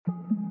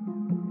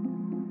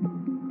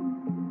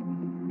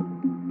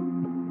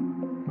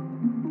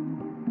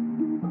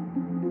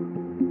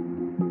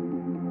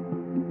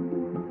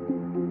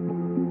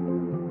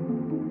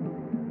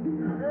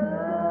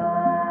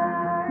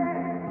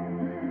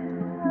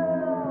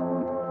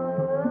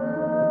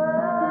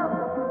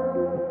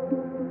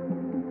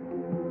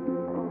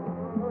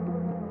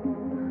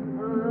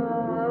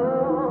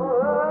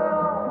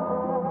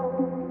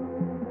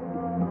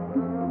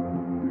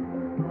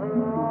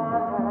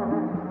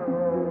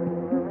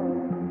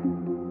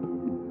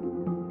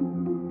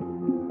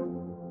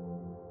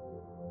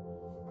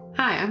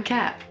I'm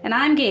Kat. And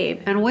I'm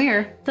Gabe. And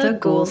we're the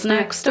Ghouls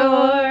Next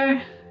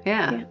Door.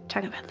 Yeah.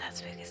 Talking about that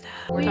spooky stuff.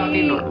 We're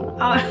talking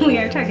normal. We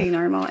are talking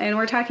normal. And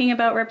we're talking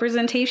about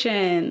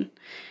representation.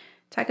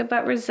 Talk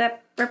about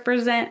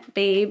represent,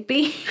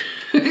 baby.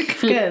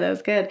 It's good. That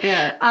was good.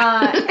 Yeah.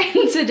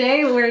 And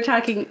today we're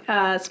talking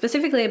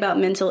specifically about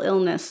mental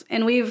illness.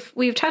 And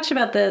we've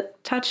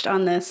touched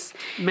on this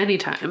Many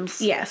times.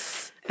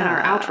 Yes. In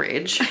our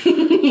outrage.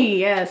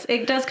 Yes,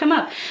 it does come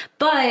up.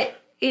 But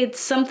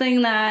it's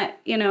something that,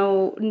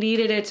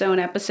 needed its own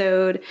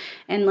episode.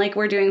 And like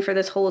we're doing for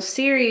this whole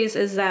series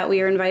is that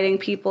we are inviting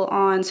people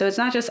on. So it's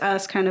not just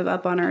us kind of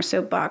up on our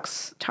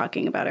soapbox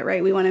talking about it,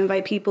 right? We want to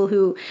invite people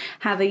who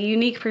have a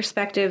unique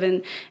perspective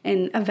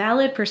and a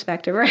valid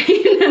perspective, right?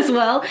 As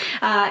well.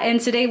 And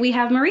today we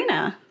have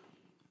Marina.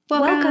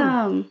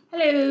 Welcome.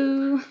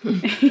 Hello.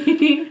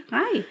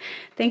 Hi.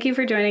 Thank you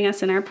for joining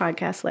us in our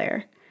podcast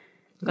lair.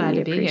 Glad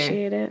to be here.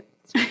 Appreciate it.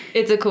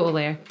 It's a cool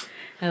lair.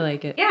 I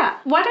like it. Yeah.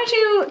 Why don't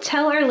you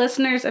tell our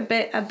listeners a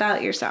bit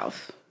about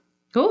yourself?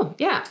 Cool.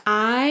 Yeah.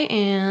 I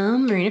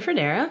am Marina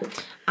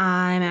Ferdera.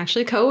 I'm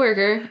actually a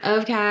co-worker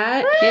of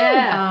Kat.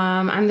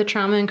 Yeah. I'm the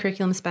trauma and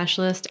curriculum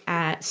specialist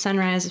at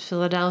Sunrise of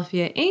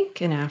Philadelphia,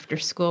 Inc., an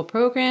after-school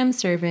program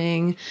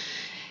serving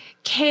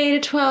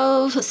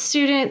K-12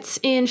 students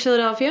in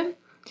Philadelphia.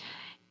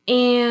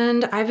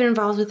 And I've been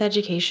involved with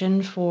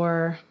education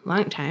for a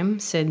long time,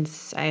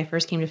 since I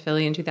first came to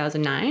Philly in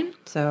 2009.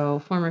 So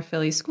former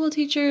Philly school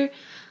teacher,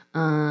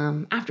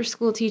 after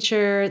school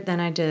teacher.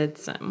 Then I did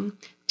some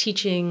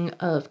teaching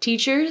of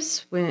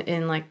teachers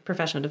in like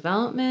professional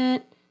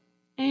development.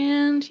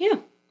 And yeah,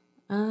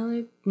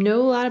 I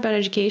know a lot about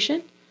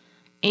education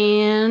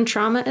and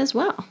trauma as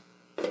well.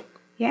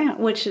 Yeah,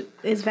 which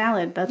is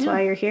valid. That's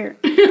why you're here.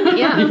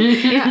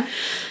 Yeah.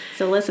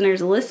 So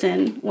listeners,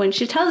 listen when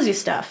she tells you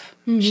stuff.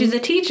 Mm-hmm. She's a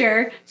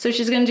teacher, so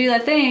she's going to do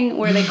that thing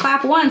where they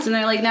clap once, and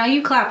they're like, now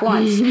you clap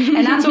once.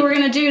 And that's what we're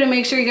going to do to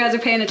make sure you guys are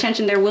paying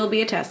attention. There will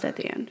be a test at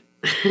the end.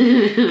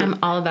 I'm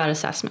all about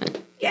assessment.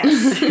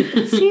 Yes.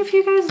 See if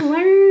you guys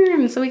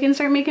learn so we can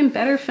start making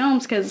better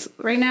films, because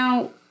right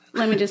now,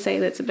 let me just say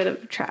that's a bit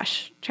of a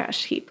trash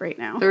heap right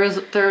now. There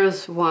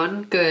was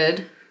one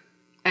good,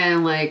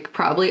 and like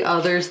probably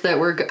others that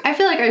were good. I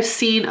feel like I've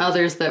seen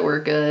others that were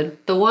good.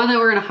 The one that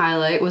we're going to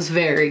highlight was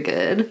very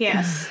good.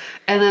 Yes.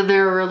 And then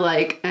there were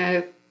like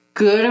a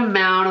good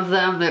amount of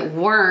them that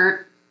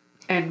weren't,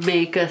 and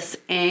make us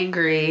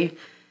angry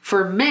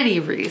for many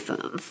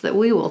reasons that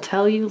we will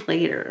tell you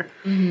later.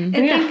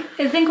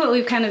 Mm-hmm. I think what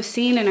we've kind of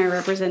seen in our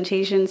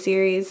representation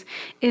series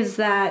is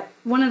that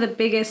one of the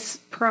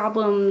biggest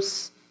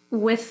problems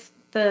with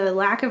the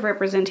lack of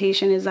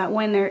representation is that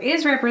when there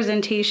is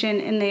representation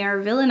and they are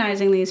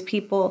villainizing these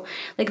people,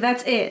 like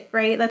that's it,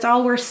 right? That's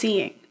all we're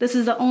seeing. This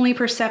is the only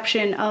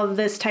perception of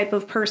this type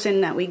of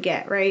person that we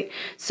get, right?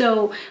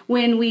 So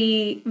when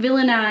we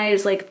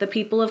villainize like the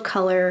people of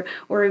color,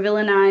 or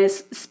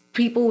villainize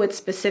people with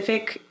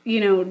specific,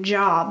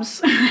 jobs,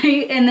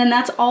 right? And then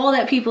that's all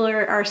that people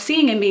are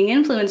seeing and being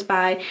influenced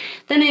by,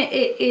 then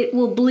it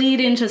will bleed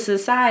into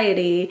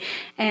society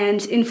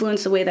and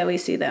influence the way that we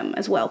see them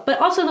as well. But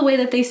also the way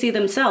that they see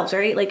themselves,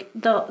 right? Like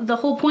the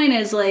whole point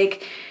is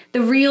like,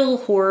 the real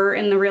horror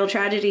and the real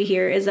tragedy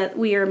here is that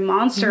we are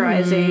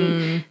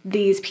monsterizing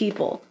these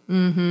people,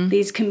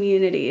 these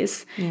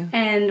communities. Yeah.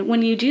 And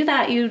when you do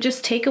that, you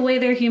just take away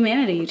their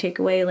humanity. You take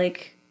away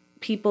like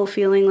people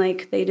feeling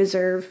like they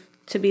deserve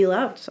to be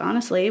loved,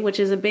 honestly, which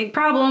is a big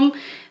problem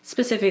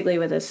specifically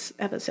with this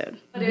episode.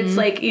 But it's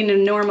like,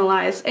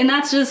 normalized. And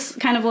that's just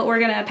kind of what we're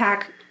going to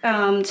unpack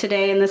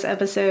today in this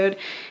episode,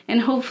 and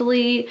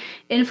hopefully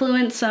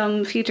influence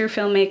some future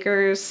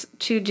filmmakers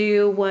to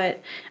do what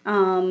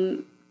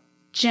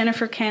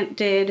Jennifer Kent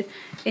did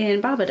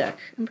in Babadook.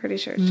 I'm pretty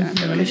sure it's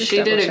Jennifer. Let me just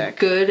She did check. a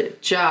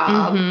good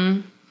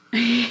job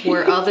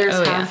where others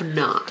have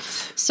not.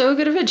 So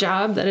good of a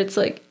job that it's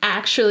like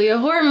actually a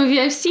horror movie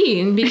I've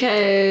seen,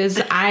 because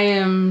I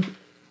am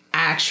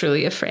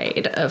actually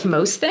afraid of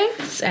most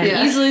things and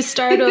easily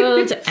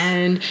startled.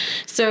 And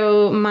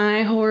so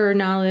my horror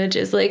knowledge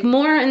is like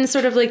more in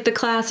sort of like the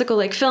classical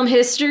like film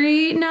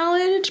history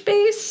knowledge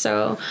base.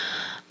 So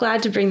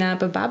glad to bring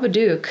that up. But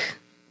Babadook,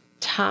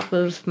 top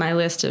of my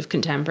list of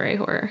contemporary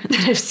horror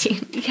that I've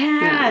seen.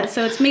 Yeah,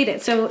 so it's made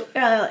it. So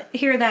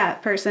hear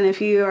that, person, if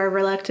you are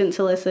reluctant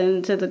to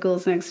listen to the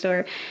Ghouls Next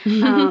Door.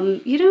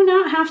 You do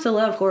not have to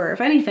love horror.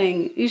 If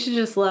anything, you should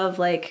just love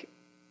like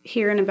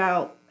hearing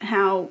about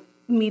how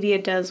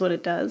media does what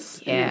it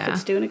does. Yeah. And if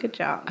it's doing a good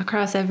job.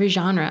 Across every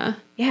genre.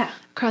 Yeah.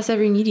 Across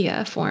every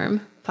media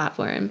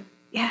platform.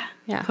 Yeah.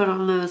 Yeah. Put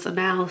on those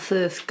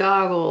analysis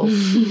goggles.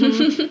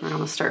 We're going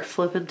to start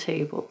flipping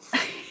tables.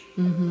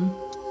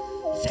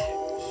 Facts.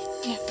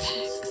 Yeah,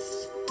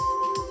 facts.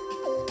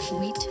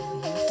 We tell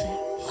you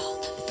facts. All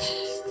the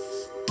facts.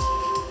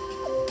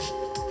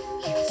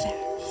 Hear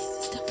facts.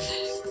 Stuff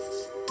facts.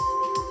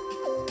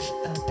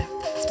 About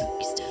that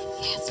spooky stuff.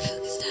 Yeah,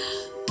 spooky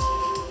stuff.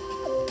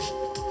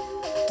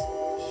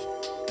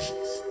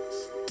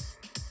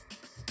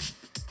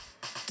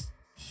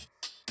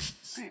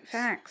 All right,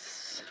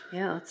 facts.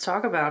 Yeah, let's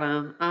talk about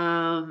them.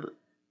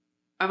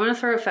 I'm going to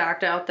throw a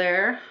fact out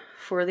there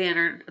for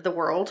the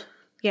world,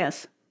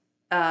 Yes.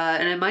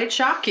 and it might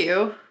shock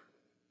you.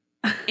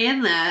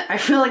 In that, I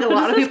feel like a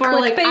lot of this people are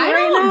like, clickbait I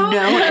right don't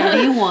now?" know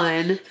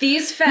anyone.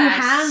 These has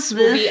facts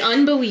will be this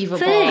unbelievable.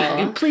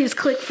 thing. Please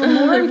click for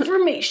more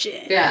information.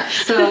 Yeah,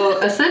 so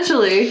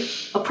essentially,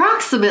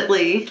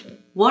 approximately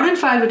 1 in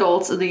 5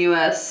 adults in the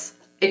U.S.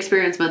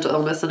 experience mental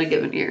illness in a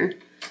given year.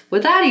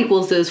 What that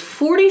equals is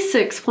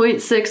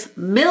 46.6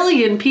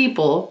 million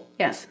people.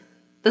 Yes.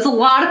 That's a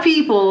lot of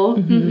people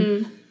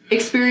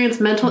experience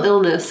mental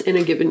illness in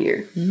a given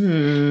year.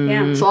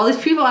 Yeah. So all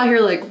these people out here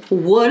like,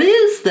 what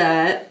is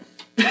that?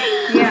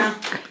 Yeah.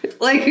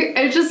 Like,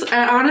 it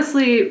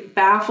honestly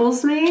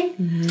baffles me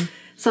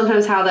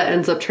sometimes how that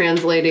ends up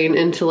translating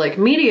into like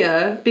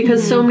media,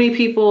 because so many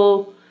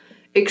people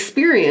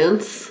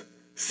experience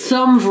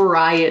some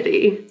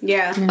variety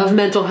Yeah. of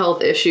mental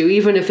health issue,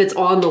 even if it's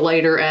on the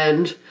lighter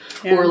end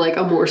or like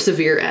a more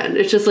severe end.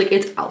 It's just like,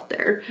 it's out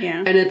there.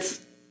 Yeah. And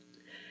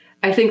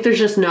I think there's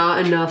just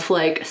not enough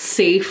like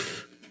safe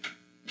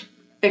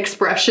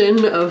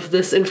expression of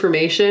this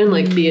information,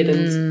 like be it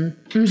in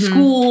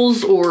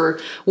schools or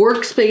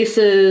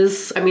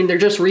workspaces. I mean, they're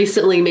just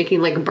recently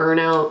making like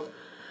burnout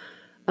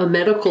a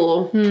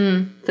medical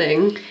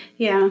thing.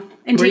 Yeah.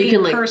 And Where you taking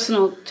can, like-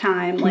 personal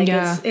time, like,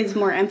 Yeah. is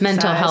more emphasized.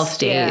 Mental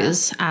health Yeah.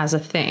 days as a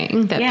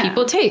thing that Yeah.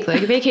 people take,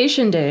 like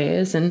vacation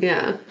days. And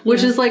Yeah.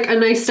 Which is like a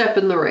nice step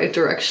in the right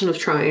direction of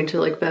trying to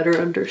like better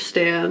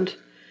understand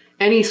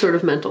any sort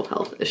of mental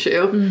health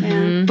issue.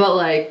 Yeah. But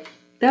like,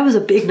 that was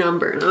a big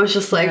number. And I was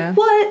just like, Yeah.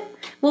 what?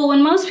 Well,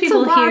 when most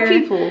people lot of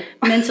hear people.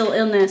 mental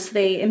illness,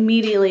 they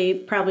immediately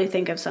probably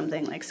think of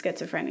something like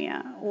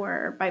schizophrenia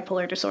or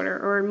bipolar disorder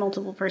or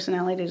multiple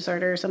personality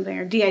disorder or something,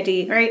 or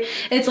DID, right?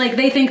 It's like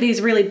they think these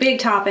really big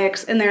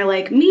topics and they're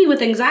like, me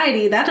with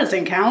anxiety, that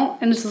doesn't count.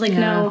 And it's just like,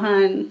 no,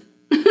 hun.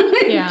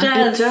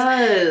 Yeah. It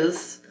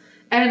does.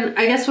 And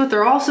I guess what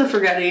they're also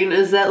forgetting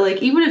is that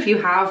like, even if you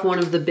have one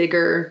of the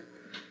bigger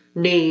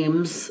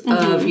names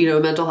of, you know,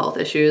 mental health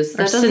issues, Or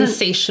that doesn't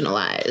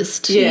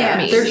sensationalized.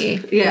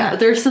 maybe. Yeah.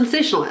 They're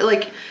sensational.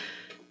 Like,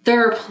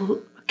 there are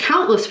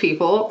countless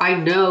people I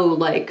know,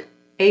 like,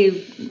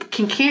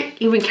 can't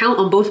even count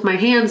on both my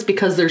hands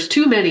because there's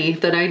too many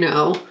that I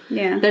know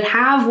that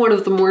have one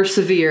of the more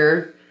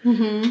severe,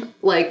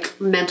 like,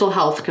 mental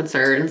health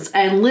concerns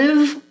and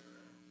live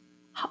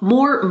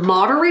more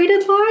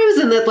moderated lives,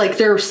 and that, like,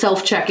 they're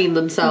self-checking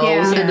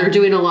themselves and they're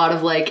doing a lot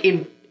of, like,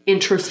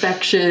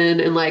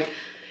 introspection and, like,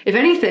 if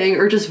anything,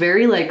 are just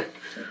very, like,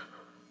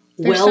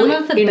 some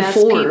of the best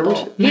informed.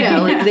 people. Yeah,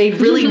 like they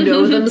really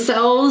know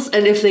themselves,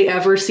 and if they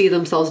ever see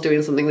themselves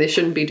doing something they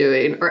shouldn't be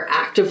doing, or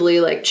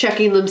actively like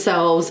checking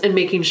themselves and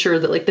making sure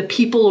that like the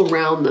people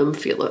around them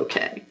feel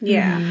okay.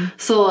 Yeah.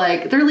 So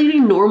like they're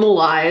leading normal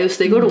lives.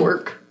 They go to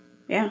work.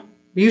 Yeah.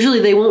 Usually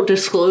they won't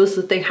disclose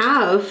that they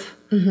have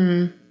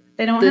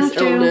They don't this have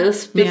to.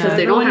 illness because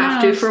they don't Everyone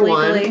have to, knows for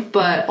legally. one,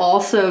 but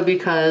also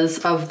because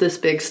of this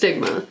big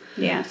stigma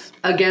Yes.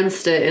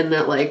 against it, in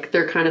that like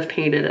they're kind of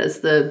painted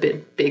as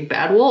the big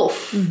bad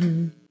wolf.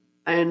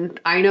 And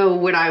I know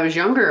when I was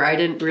younger, I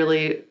didn't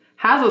really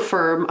have a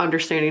firm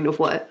understanding of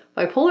what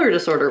bipolar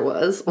disorder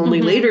was,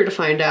 only later to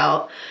find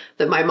out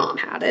that my mom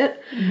had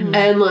it.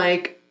 And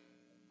like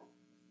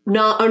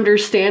not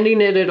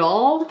understanding it at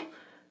all,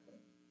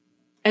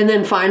 and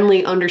then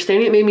finally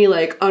understanding it made me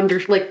like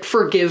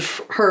forgive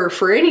her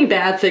for any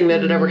bad thing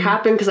that had ever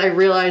happened, because I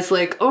realized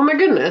like, oh my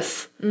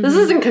goodness, this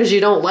isn't because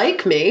you don't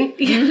like me.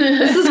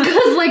 This is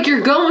because like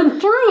you're going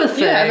through a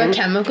thing. You have a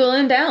chemical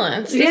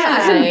imbalance. This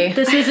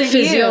isn't you.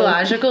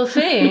 physiological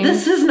thing.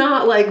 This is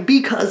not like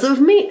because of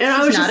me. And I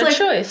was It's just not like, a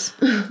choice.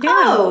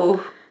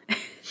 oh.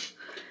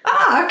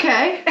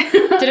 Okay.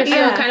 Did it feel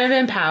Yeah. kind of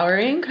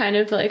empowering? Kind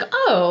of like,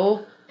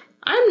 oh,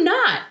 I'm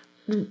not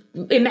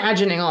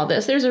imagining all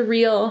this. There's a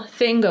real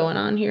thing going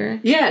on here.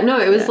 Yeah, no,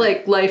 it was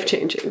like life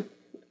changing.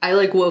 I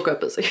like woke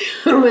up as a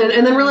human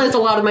and then realized a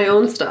lot of my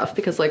own stuff,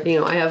 because like, you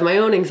know, I have my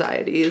own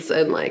anxieties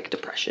and like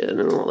depression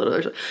and all that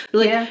other stuff.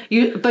 Like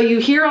you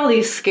hear all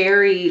these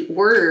scary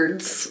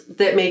words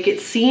that make it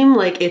seem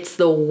like it's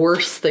the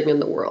worst thing in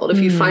the world. If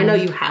you find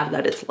out you have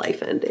that, it's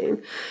life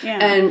ending. Yeah.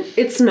 And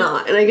it's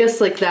not. And I guess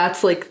like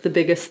that's like the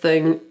biggest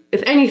thing,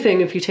 if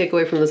anything, if you take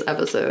away from this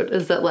episode,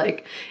 is that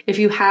like if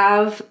you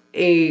have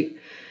a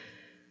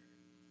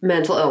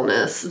mental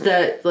illness,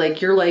 that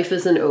like your life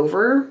isn't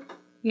over.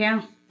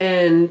 Yeah.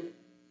 And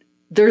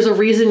there's a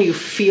reason you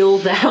feel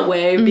that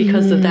way,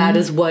 because of that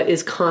is what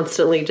is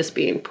constantly just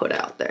being put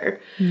out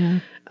there.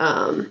 And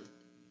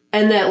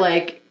that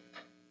like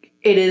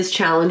it is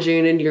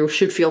challenging and you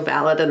should feel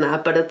valid in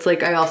that. But it's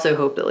like, I also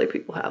hope that like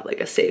people have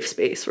like a safe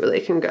space where they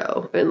can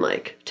go and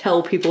like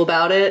tell people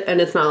about it. And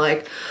it's not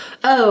like,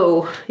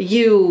 oh,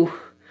 you're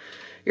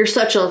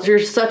such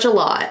a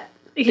lot.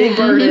 Big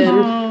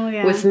burden.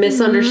 With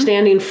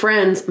misunderstanding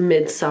friends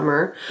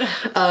midsummer,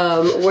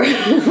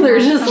 where they're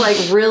just like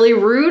really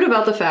rude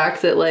about the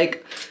fact that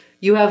like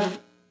you have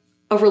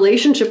a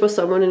relationship with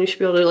someone and you should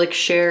be able to like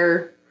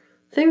share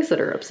things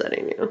that are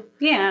upsetting you.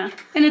 Yeah.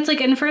 And it's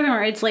like, and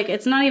furthermore, it's like,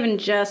 it's not even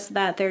just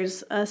that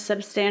there's a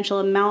substantial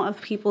amount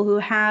of people who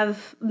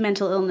have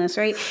mental illness,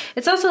 right?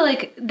 It's also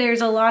like,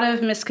 there's a lot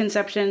of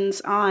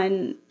misconceptions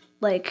on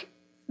like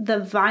the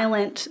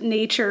violent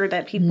nature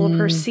that people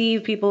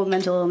perceive people with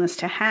mental illness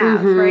to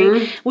have,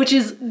 right? Which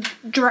is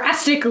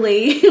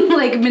drastically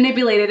like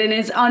manipulated and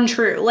is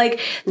untrue. Like,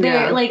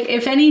 like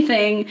if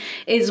anything,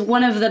 is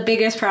one of the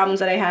biggest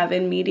problems that I have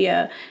in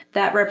media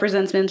that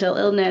represents mental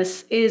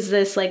illness is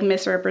this like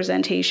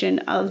misrepresentation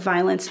of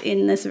violence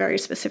in this very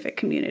specific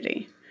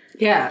community.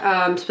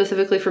 Yeah,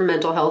 specifically from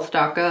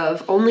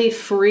mentalhealth.gov, only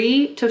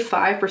 3 to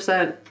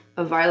 5%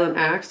 of violent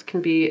acts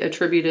can be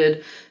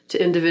attributed to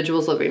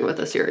individuals living with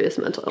a serious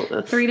mental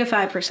illness. 3 to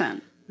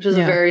 5%. Which is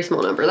a very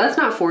small number. That's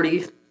not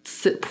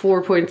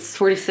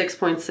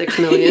 46.6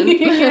 million.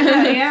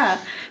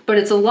 Yeah. But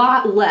it's a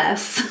lot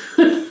less.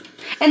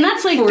 And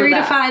that's like 3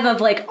 to 5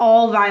 of like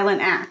all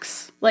violent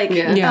acts, like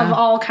of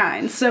all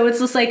kinds. So it's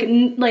just like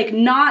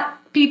not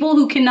people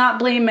who cannot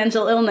blame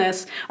mental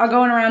illness are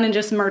going around and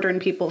just murdering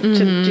people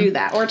to do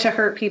that or to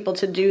hurt people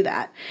to do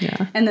that.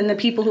 Yeah. And then the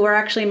people who are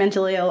actually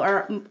mentally ill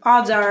are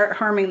odds are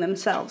harming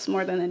themselves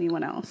more than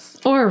anyone else.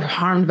 Or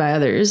harmed by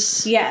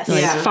others. Yes.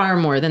 Like Yeah. far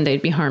more than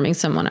they'd be harming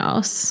someone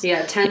else.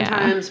 Yeah, 10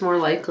 times more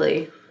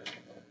likely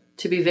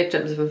to be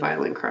victims of a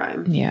violent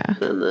crime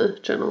than the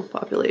general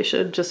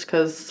population, just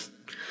because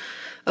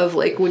of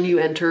like when you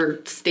enter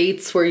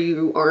states where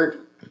you aren't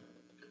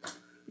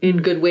in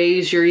good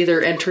ways, you're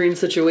either entering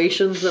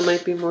situations that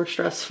might be more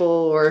stressful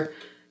or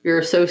you're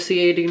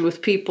associating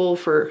with people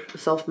for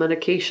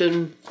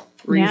self-medication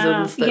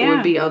reasons that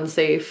would be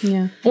unsafe.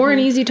 Yeah. Or an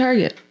easy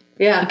target.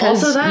 Yeah,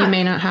 Because also that. you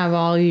may not have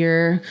all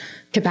your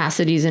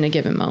capacities in a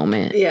given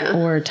moment. Yeah.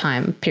 Or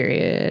time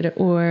period.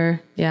 Or,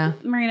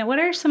 Marina, what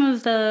are some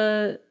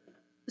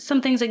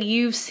things that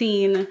you've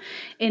seen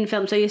in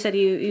film? So you said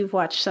you've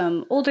watched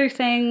some older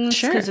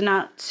things because you're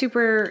not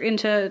super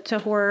into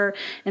horror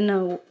in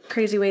the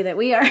crazy way that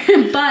we are.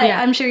 But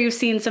I'm sure you've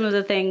seen some of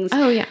the things.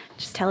 Oh, yeah.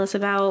 Just tell us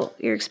about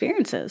your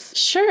experiences.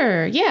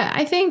 Sure. Yeah.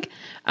 I think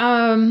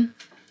I'll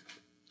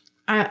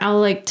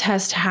like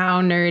test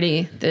how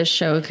nerdy this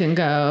show can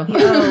go.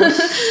 Oh,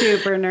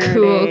 super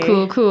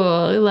nerdy. Cool.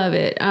 I love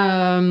it.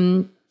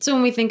 So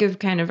when we think of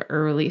kind of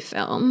early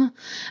film,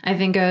 I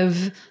think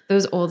of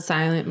those old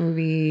silent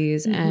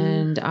movies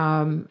and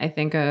I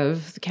think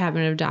of The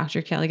Cabinet of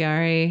Dr.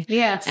 Caligari.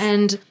 Yes.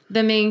 And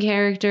the main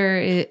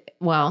character,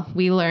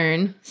 we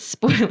learn,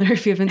 spoiler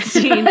if you haven't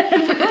seen. You're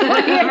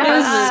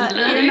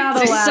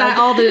not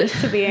allowed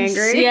to be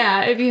angry.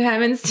 Yeah, if you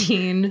haven't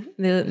seen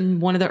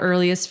one of the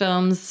earliest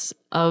films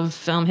of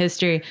film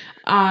history,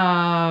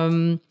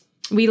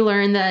 we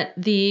learn that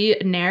the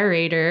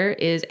narrator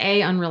is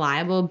A,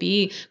 unreliable,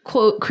 B,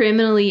 quote,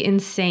 criminally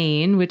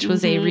insane, which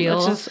was a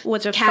real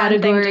which a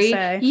category. Fun thing to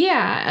say.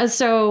 Yeah.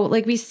 So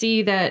like we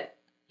see that,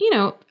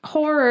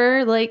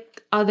 horror,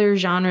 like other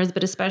genres,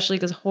 but especially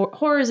because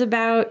horror is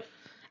about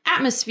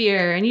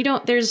atmosphere and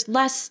there's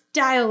less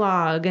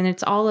dialogue and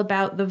it's all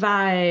about the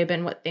vibe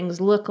and what things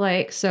look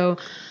like. So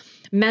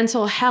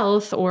mental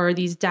health or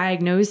these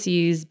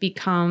diagnoses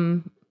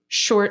become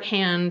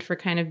shorthand for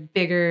kind of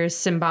bigger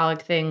symbolic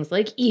things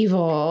like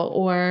evil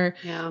or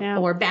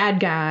bad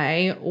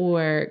guy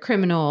or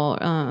criminal.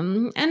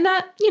 And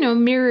that,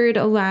 mirrored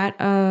a lot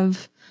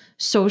of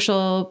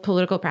social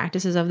political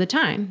practices of the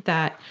time,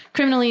 that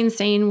criminally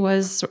insane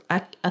was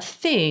a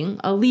thing,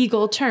 a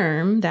legal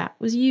term that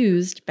was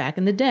used back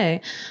in the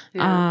day.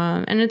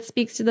 And it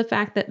speaks to the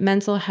fact that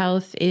mental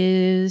health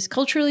is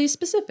culturally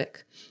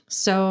specific.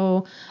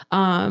 So,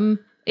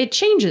 it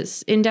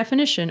changes in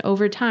definition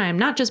over time,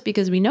 not just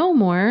because we know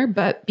more,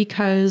 but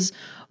because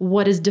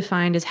what is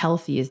defined as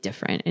healthy is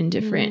different in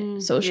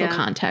different social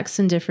contexts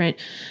and different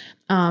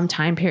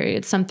time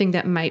periods. Something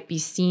that might be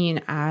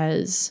seen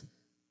as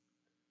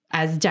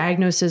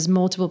diagnosed as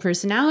multiple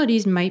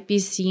personalities might be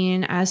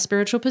seen as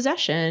spiritual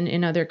possession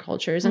in other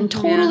cultures and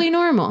totally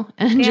normal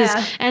and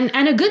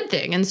and a good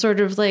thing and sort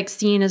of like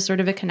seen as sort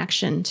of a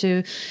connection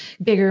to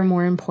bigger,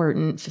 more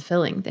important,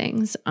 fulfilling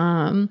things.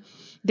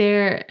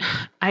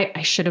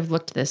 I should have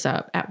looked this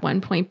up at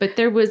one point, but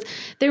there was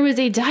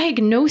a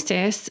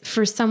diagnosis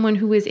for someone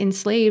who was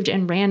enslaved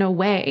and ran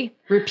away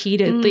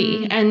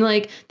repeatedly. And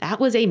like,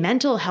 that was a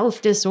mental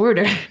health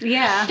disorder.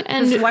 Yeah.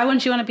 And why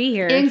wouldn't you want to be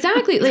here?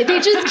 Exactly. Like, they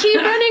just keep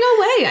running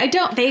away.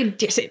 They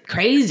just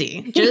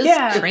crazy,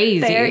 just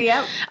crazy.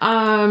 Yep.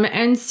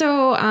 And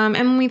so, and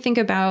when we think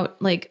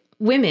about like,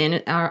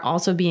 women are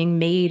also being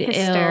made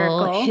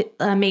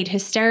made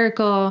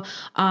hysterical,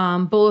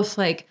 both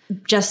like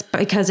just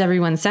because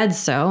everyone said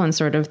so and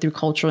sort of through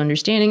cultural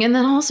understanding. And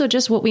then also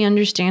just what we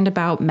understand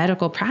about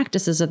medical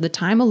practices of the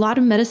time. A lot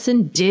of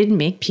medicine did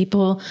make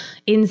people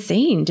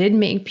insane, did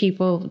make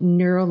people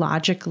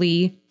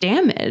neurologically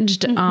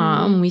damaged.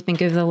 We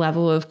think of the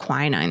level of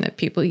quinine that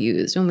people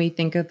use. When we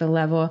think of the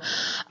level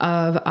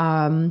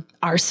of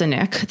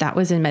arsenic that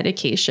was in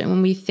medication.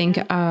 When we think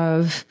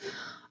of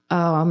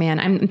oh man,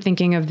 I'm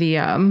thinking of the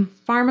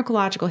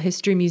Pharmacological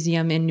History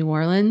Museum in New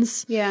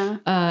Orleans. Yeah.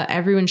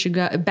 Everyone should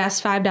go.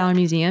 Best $5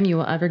 museum you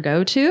will ever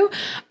go to.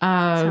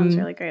 Sounds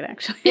really great,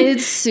 actually.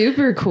 It's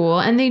super cool.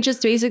 And they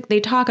just they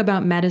talk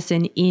about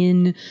medicine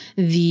in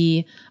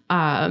the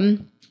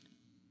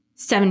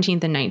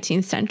 17th and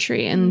 19th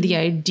century and the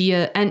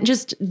idea and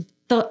just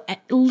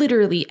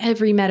literally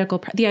every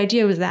the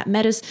idea was that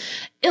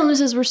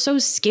illnesses were so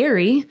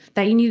scary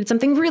that you needed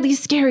something really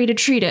scary to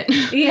treat it.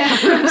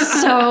 Yeah.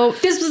 So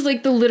this was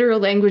like the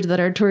literal language that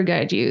our tour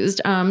guide used.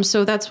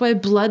 So that's why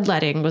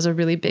bloodletting was a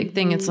really big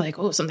thing. It's like,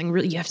 something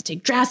really, you have to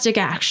take drastic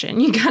action.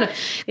 You gotta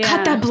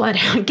cut that blood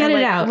out, get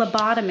it out.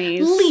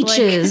 Lobotomies.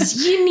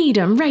 Leeches, you need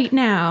them right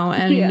now.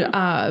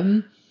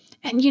 And,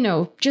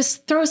 and,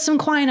 just throw some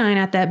quinine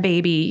at that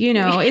baby.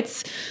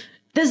 This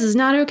is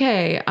not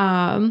okay.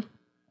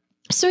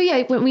 So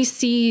yeah, when we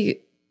see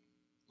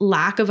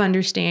lack of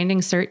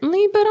understanding,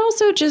 certainly, but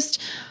also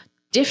just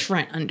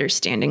different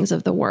understandings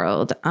of the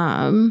world.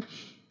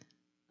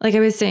 Like I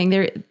was saying,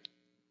 there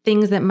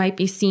things that might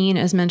be seen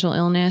as mental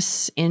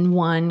illness in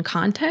one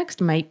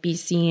context might be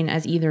seen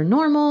as either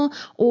normal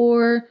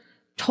or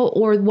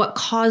what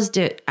caused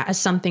it as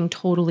something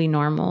totally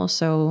normal.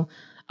 So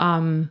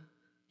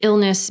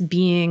illness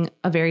being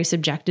a very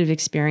subjective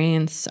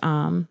experience,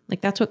 like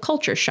that's what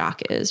culture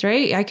shock is,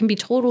 right? I can be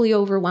totally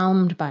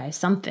overwhelmed by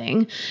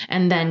something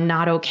and then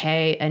not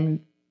okay and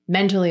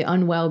mentally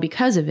unwell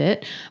because of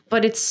it,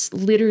 but it's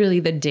literally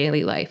the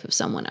daily life of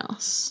someone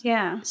else.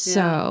 Yeah.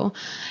 So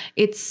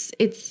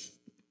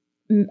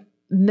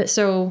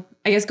so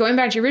I guess going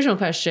back to your original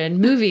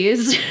question,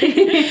 movies,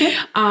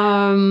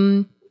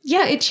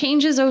 it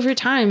changes over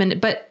time.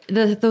 But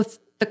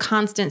the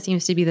constant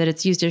seems to be that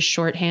it's used as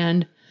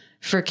shorthand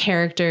for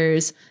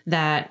characters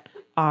that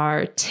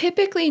are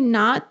typically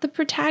not the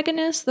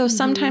protagonist, though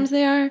sometimes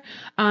they are.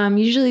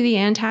 Usually the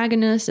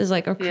antagonist is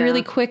like a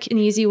really quick and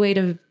easy way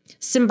to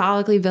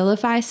symbolically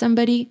vilify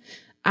somebody,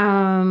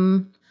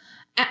 or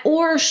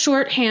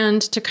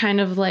shorthand to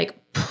kind of like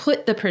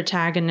put the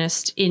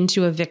protagonist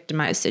into a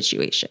victimized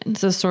situation.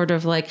 So sort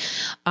of like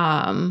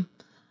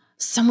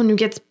someone who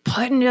gets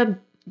put in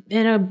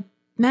a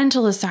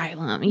mental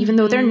asylum, even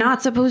though they're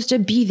not supposed to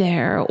be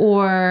there,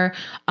 or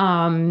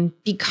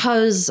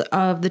because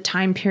of the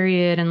time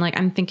period. And like,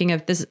 I'm thinking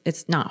of this,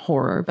 it's not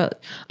horror,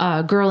 but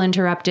Girl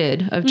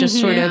Interrupted, of just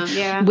sort of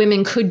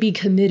women could be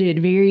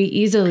committed very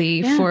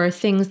easily for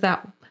things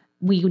that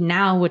we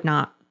now would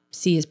not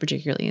see as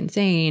particularly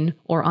insane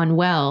or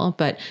unwell,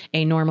 but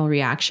a normal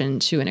reaction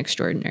to an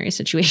extraordinary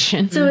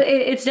situation. So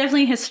it's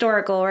definitely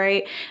historical,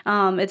 right?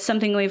 It's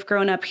something we've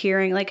grown up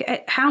hearing.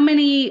 Like, how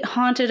many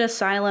haunted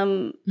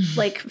asylum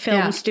like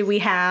films do we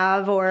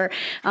have, or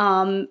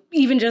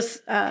even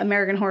just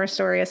American Horror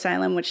Story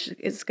Asylum, which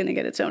is going to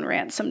get its own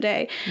rant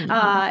someday.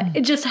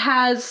 It just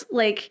has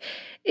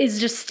is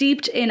just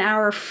steeped in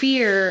our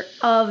fear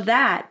of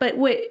that. But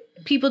what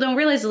people don't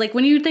realize is, like,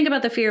 when you think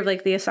about the fear of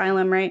like the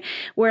asylum, right,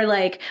 where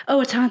like,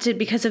 oh, it's haunted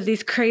because of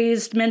these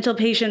crazed mental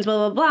patients,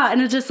 blah, blah, blah.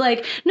 And it's just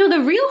like, no,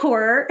 the real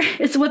horror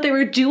is what they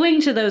were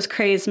doing to those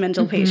crazed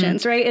mental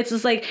patients, right? It's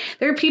just like,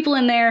 there are people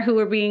in there who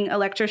were being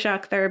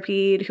electroshock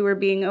therapied, who were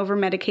being over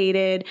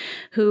medicated,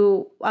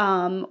 who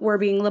were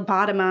being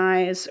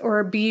lobotomized or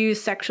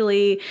abused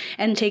sexually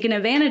and taken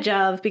advantage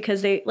of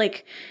because they,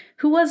 like,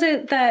 who was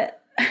it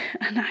that,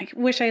 and I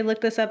wish I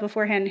looked this up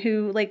beforehand,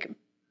 who like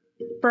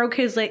broke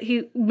his, like,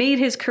 he made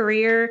his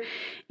career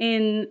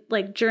in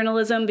like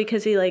journalism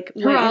because he like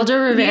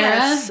Geraldo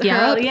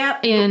Rivera,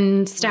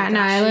 in Staten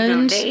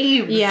Island.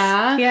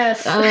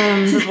 Yes.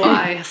 This is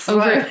why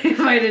we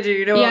invited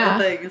you. All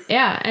the things.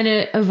 Yeah, and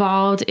it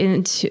evolved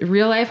into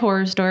Real Life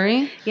Horror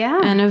Story.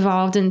 Yeah, and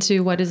evolved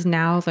into what is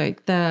now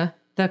like the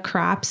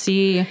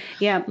Cropsey,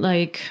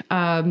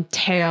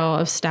 tale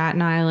of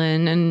Staten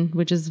Island, and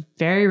which is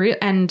very real.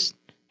 And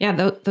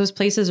those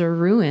places are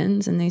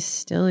ruins, and they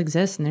still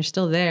exist, and they're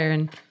still there,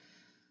 and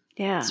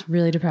it's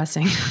really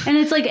depressing. And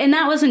it's like, and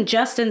that wasn't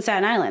just in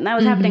Staten Island; that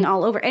was happening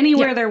all over.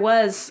 Anywhere there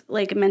was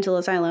like mental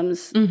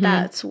asylums,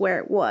 that's where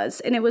it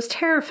was, and it was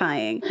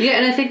terrifying. Yeah,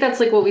 and I think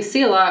that's like what we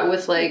see a lot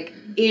with like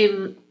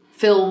in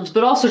films,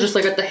 but also just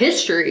like at the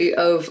history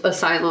of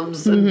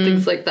asylums and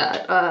things like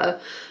that.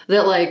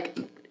 That like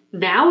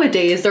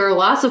nowadays there are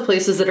lots of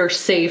places that are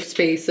safe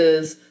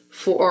spaces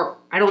for,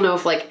 I don't know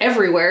if like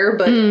everywhere,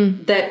 but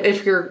that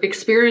if you're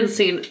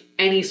experiencing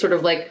any sort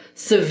of like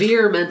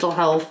severe mental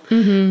health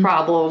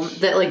problem,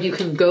 that like you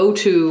can go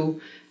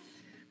to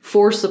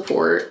for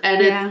support,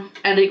 and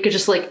it could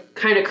just like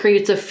kind of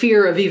creates a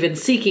fear of even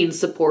seeking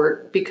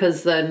support,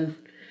 because then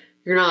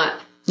you're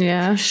not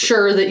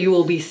sure that you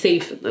will be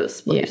safe in those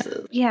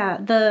places.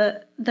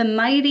 The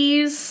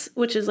Mighties,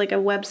 which is like a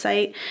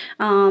website,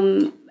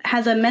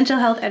 has a mental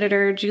health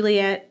editor,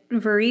 Juliette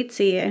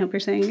Verizzi. I hope you're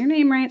saying your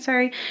name right.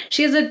 Sorry.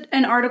 She has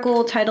an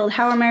article titled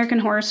 "How American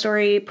Horror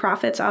Story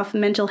Profits Off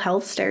Mental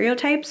Health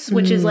Stereotypes,"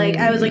 which is like,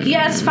 I was like,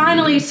 yes,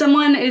 finally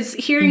someone is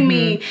hearing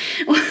me.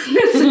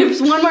 This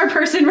one more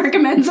person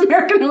recommends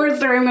American Horror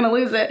Story, I'm going to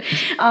lose it.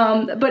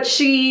 But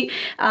she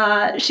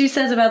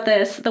says about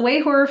this, the way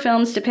horror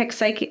films depict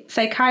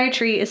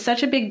psychiatry is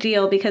such a big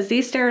deal because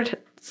these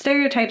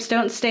stereotypes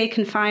don't stay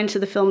confined to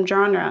the film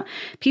genre.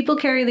 People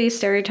carry these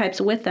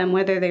stereotypes with them,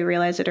 whether they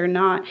realize it or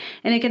not,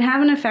 and it can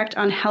have an effect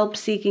on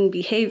help-seeking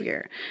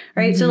behavior,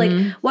 right? So, like,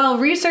 while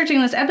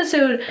researching this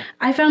episode,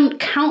 I found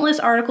countless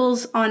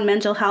articles on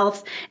mental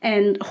health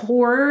and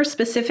horror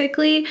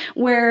specifically,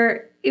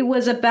 where it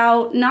was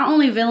about not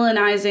only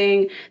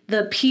villainizing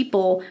the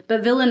people,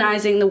 but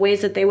villainizing the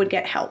ways that they would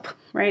get help,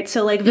 right?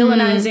 So like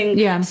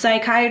villainizing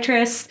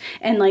psychiatrists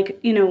and like,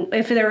 you know,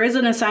 if there is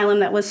an asylum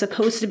that was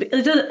supposed to be,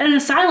 an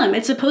asylum,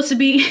 it's supposed to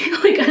be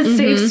like a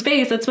safe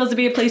space. It's supposed to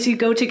be a place you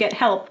go to get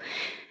help.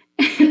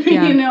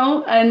 You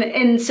know,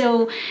 and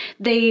so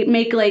they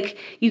make like,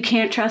 you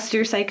can't trust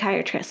your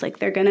psychiatrist, like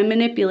they're gonna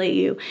manipulate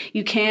you,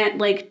 you can't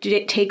like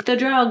take the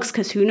drugs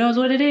because who knows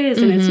what it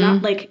is, and it's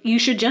not like, you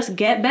should just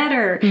get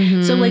better.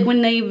 So like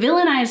when they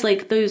villainize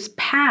like those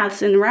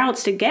paths and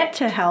routes to get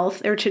to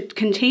health or to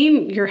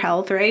contain your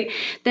health, right,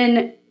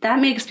 then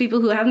that makes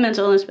people who have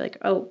mental illness be like,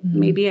 oh,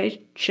 maybe I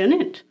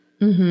shouldn't.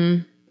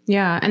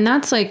 Yeah. And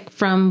that's like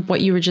from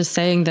what you were just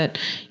saying that,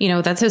 you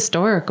know, that's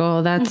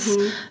historical.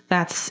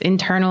 That's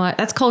internal.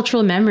 That's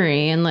cultural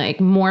memory and like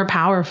more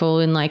powerful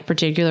in like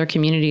particular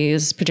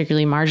communities,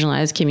 particularly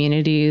marginalized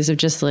communities, of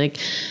just like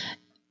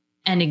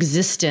an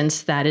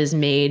existence that is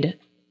made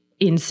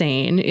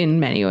insane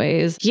in many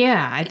ways.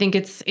 Yeah. I think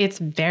it's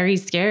very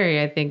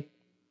scary. I think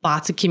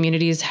lots of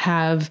communities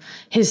have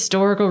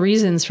historical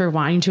reasons for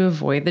wanting to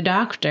avoid the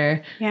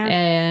doctor. Yeah.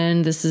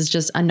 And this is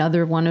just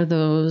another one of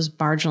those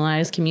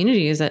marginalized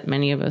communities that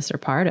many of us are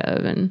part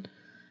of. And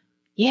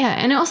yeah.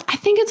 And also, I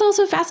think it's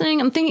also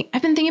fascinating. I've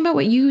been thinking about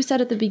what you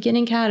said at the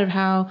beginning, Kat, of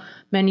how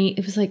many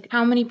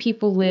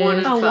people live. 1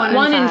 in 5.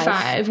 1 in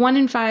 5. 1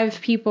 in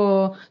 5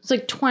 people. It's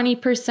like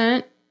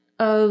 20%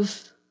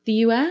 of the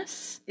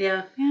US.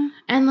 Yeah.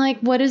 And like,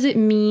 what does it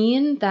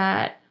mean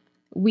that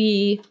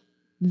we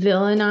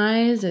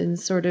villainize and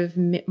sort of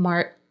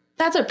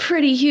that's a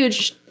pretty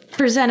huge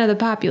percent of the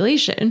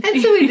population. And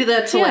so we do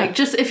that to like,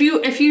 just if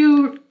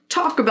you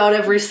talk about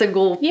every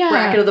single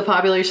bracket of the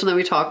population that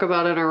we talk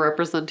about in our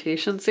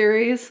representation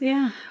series,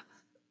 the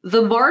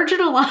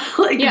marginalized,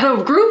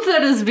 the group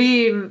that is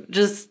being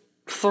just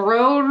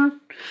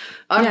thrown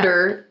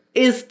under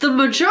is the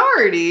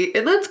majority,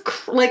 and that's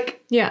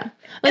like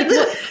what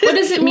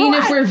does it mean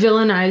if we're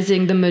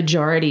villainizing the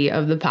majority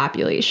of the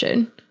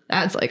population?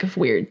 That's like a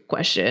weird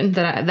question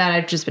that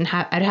I've just been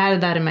I'd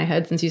had that in my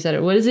head since you said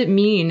it. What does it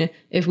mean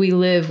if we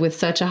live with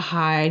such a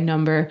high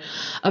number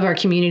of our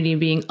community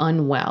being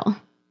unwell?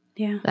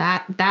 Yeah,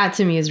 that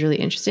to me is really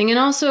interesting. And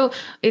also,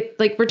 it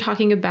like we're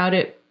talking about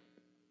it.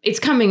 It's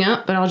coming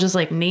up, but I'll just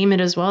like name it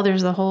as well.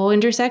 There's the whole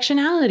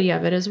intersectionality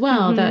of it as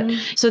well.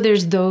 So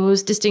there's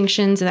those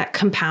distinctions that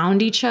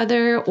compound each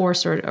other, or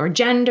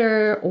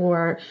gender,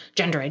 or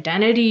gender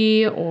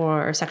identity,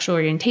 or sexual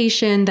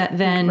orientation that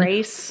then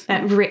race.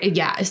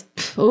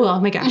 Oh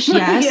my gosh,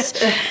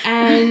 yes.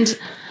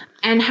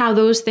 And how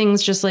those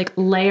things just like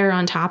layer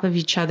on top of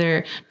each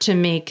other to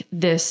make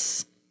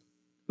this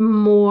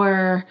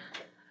more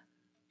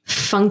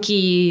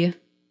funky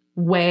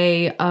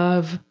way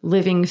of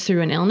living through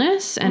an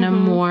illness, and a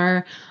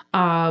more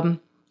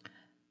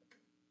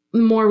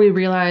we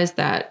realize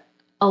that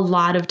a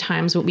lot of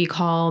times what we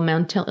call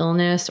mental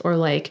illness or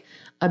like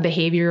a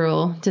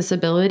behavioral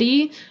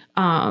disability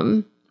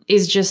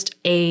is just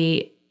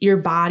your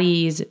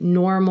body's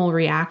normal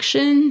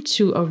reaction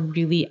to a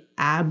really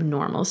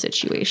abnormal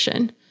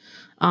situation.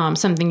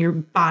 Something your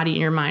body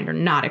and your mind are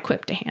not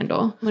equipped to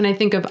handle. When I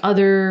think of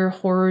other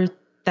horror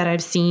that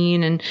I've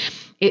seen, and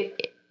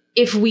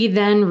if we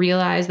then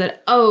realize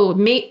that,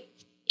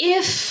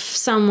 if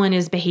someone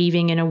is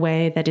behaving in a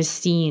way that is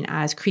seen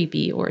as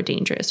creepy or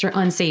dangerous or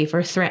unsafe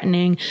or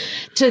threatening,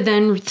 to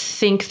then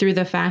think through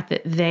the fact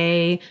that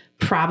they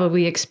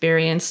probably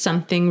experienced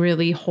something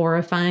really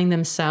horrifying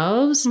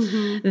themselves,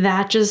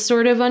 that just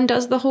sort of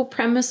undoes the whole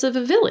premise of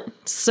a villain.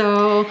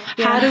 So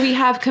how do we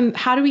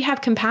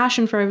have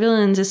compassion for our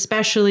villains,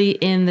 especially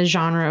in the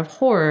genre of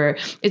horror?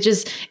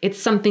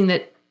 It's something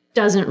that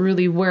doesn't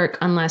really work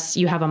unless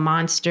you have a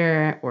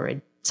monster or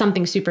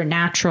something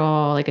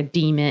supernatural like a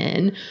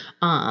demon.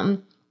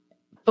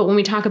 But when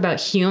we talk about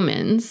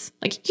humans,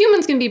 like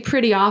humans can be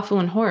pretty awful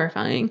and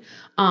horrifying.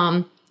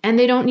 And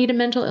they don't need a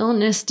mental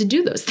illness to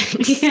do those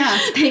things. Yeah.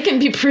 They can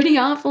be pretty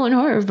awful and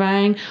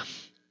horrifying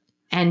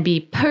and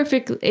be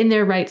perfect in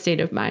their right state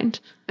of mind.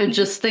 And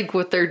just think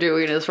what they're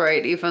doing is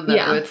right, even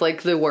though it's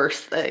like the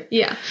worst thing.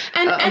 Yeah.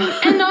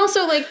 And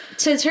also like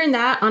to turn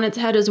that on its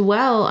head as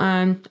well.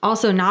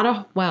 Also not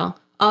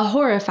a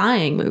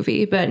horrifying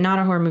movie, but not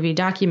a horror movie,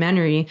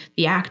 documentary,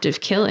 The Act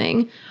of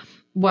Killing.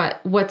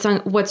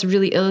 What's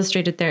really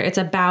illustrated there? It's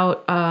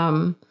about,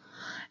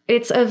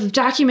 it's a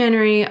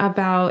documentary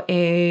about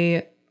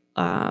a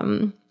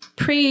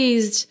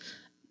praised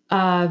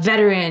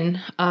veteran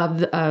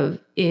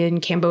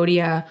in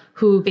Cambodia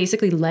who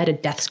basically led a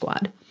death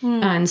squad.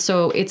 And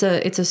so it's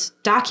a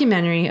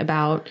documentary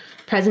about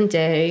present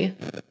day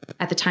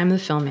at the time of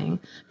the filming,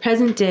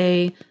 present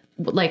day,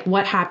 like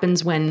what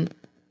happens when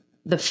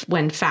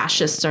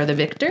fascists are the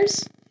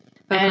victors.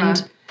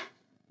 And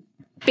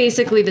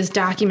basically this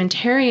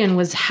documentarian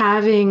was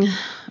having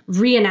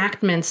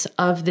reenactments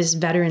of this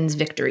veterans'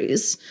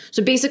 victories.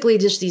 So basically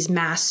just these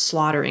mass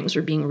slaughterings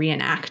were being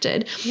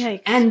reenacted.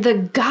 Yikes. And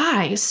the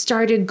guy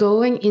started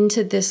going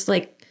into this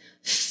like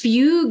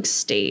fugue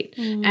state.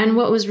 And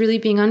what was really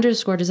being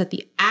underscored is that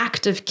the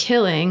act of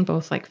killing,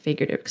 both like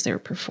figurative because they were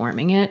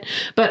performing it,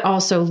 but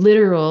also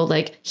literal,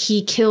 like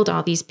he killed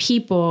all these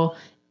people,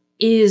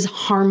 is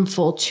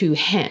harmful to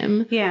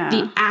him. Yeah.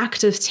 The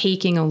act of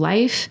taking a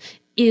life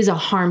is a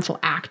harmful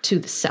act to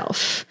the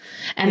self.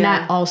 And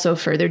that also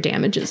further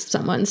damages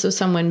someone. So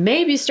someone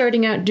may be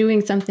starting out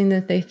doing something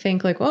that they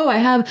think like, oh, I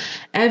have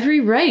every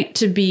right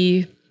to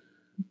be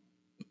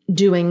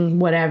doing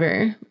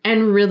whatever.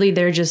 And really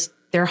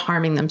they're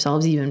harming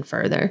themselves even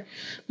further,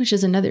 which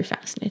is another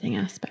fascinating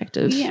aspect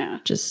of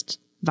just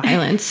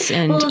violence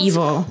and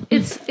evil.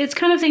 It's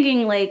kind of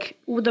thinking like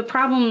the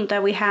problem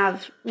that we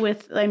have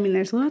with, I mean,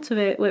 there's lots of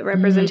it with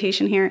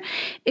representation here,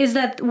 is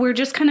that we're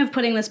just kind of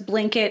putting this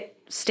blanket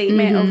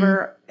statement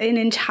over an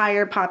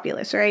entire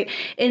populace, right?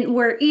 And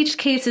where each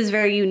case is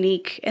very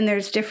unique and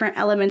there's different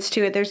elements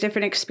to it. There's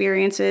different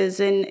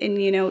experiences and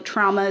you know,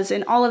 traumas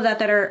and all of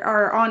that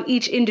are on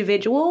each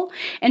individual.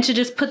 And to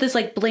just put this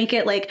like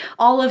blanket, like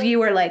all of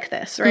you are like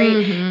this, right?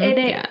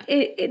 And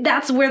it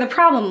that's where the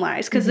problem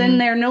lies, because then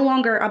they're no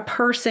longer a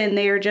person.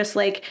 They are just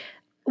like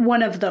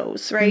one of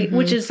those, right?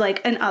 Which is like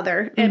an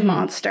other and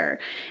monster.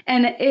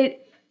 And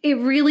it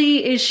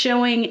really is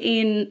showing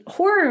in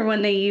horror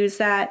when they use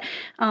that.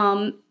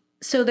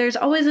 So there's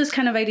always this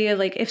kind of idea of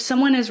like, if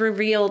someone is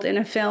revealed in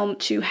a film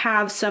to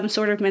have some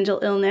sort of mental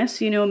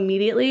illness, you know,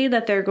 immediately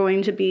that they're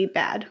going to be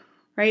bad,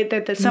 right?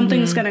 That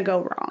something's going to go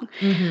wrong.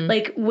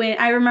 Like when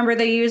I remember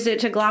they used it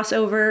to gloss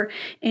over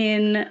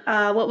in,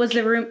 what was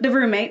the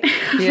roommate?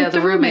 Yeah,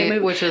 the roommate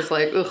movie. which is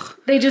like, ugh.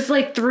 They just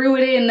like threw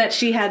it in that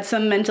she had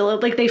some mental,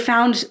 like they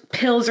found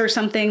pills or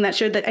something that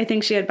showed that I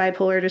think she had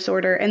bipolar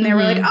disorder. And they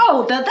were like,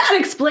 oh, that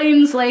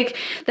explains like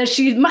that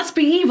she must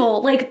be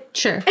evil. Like,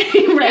 Sure.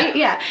 right?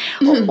 Yeah.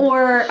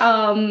 Or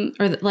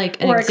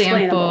like an or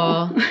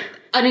example.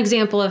 An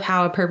example of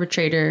how a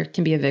perpetrator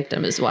can be a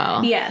victim as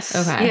well. yes.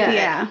 Okay.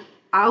 Yeah.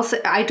 I'll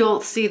say I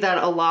don't see that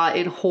a lot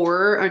in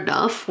horror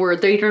enough, where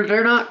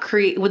they're not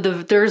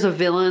there's a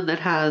villain that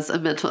has a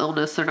mental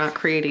illness, they're not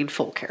creating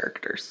full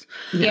characters.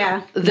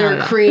 Yeah.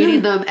 They're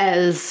creating them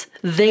as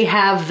they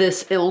have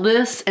this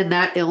illness, and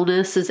that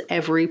illness is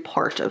every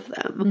part of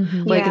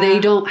them. Like they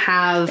don't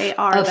have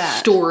a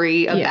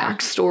story, a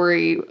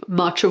backstory,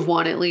 much of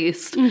one at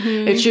least.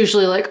 It's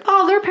usually like,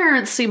 oh, their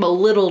parents seem a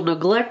little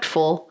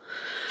neglectful,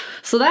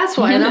 so that's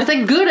why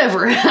nothing good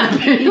ever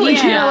happened.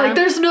 Like, you know,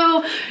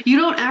 like you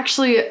don't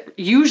actually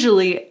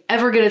usually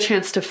ever get a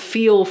chance to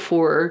feel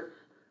for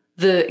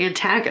the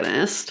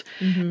antagonist.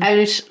 And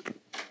it's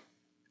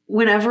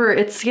whenever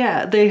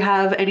they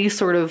have any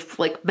sort of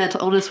like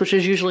mental illness, which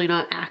is usually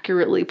not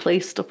accurately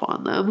placed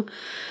upon them,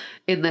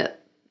 in that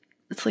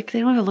it's like they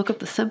don't even look up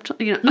the symptoms,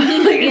 you know.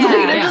 They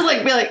just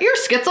like be like, you're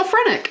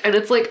schizophrenic, and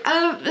it's like,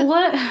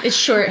 What? It's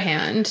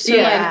shorthand. So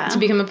like to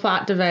become a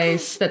plot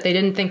device that they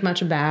didn't think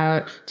much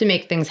about to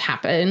make things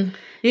happen.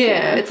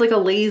 Yeah, it's like a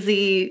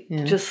lazy,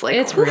 just like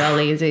it's real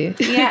lazy.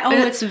 Yeah. Oh,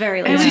 it's very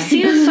And lazy. we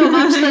see it so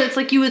much that it's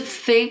like you would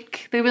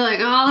think they'd be like,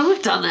 oh,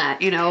 we've done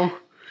that, you know.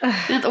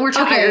 We're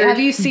tired. Okay, have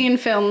you seen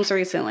films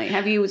recently?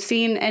 Have you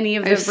seen any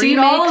of the I've seen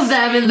all of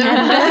them, and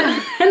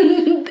they're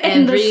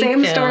and the Every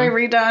same film. story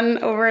redone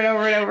over and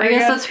over and over I again?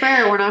 guess that's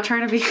fair. We're not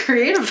trying to be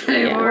creative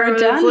anymore. we're but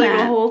done it's like that.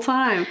 the whole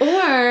time.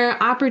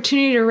 Or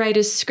opportunity to write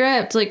a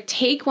script, like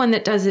take one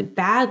that does it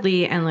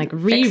badly and like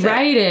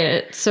rewrite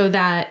it so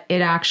that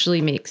it actually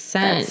makes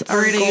sense.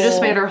 Arena, you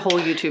just made our whole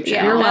YouTube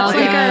Yeah, channel. that's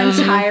like our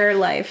entire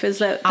life. Is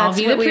that I'll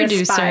that's be what the we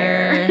producer.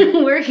 aspire.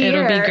 We're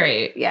here. It'll be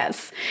great.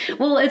 Yes.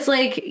 Well, it's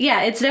like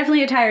it's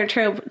definitely a tired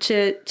trope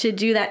to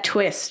do that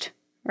twist,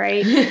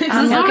 right? I'm It's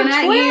not looking a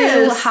at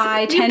you, twist.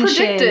 high You tension.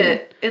 predict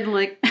it in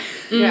like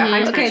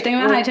high Okay, tension. think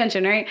about high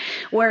tension, right?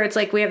 Where it's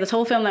like we have this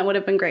whole film that would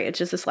have been great. It's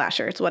just a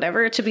slasher. It's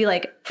whatever. To be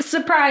like,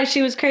 surprise,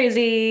 she was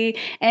crazy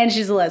and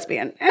she's a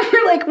lesbian. And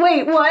we're like,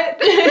 wait, what?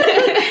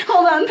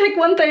 Hold on, pick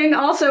one thing.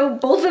 Also,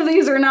 both of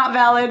these are not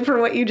valid for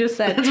what you just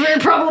said. It's very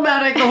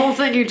problematic. The whole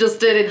thing you just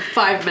did in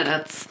 5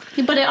 minutes.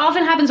 But it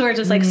often happens where it's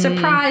just like,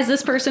 surprise,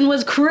 this person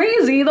was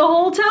crazy the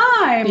whole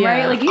time,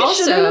 right? Like, you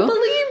Also- shouldn't have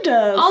believed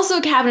us. Also,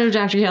 Cabinet of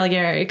Dr.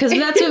 Caligari, because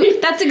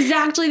that's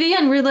exactly the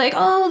end. We're like,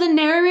 oh, the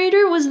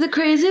narrator was the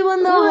crazy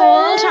one the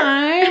whole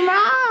time.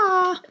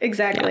 Ah.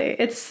 Exactly.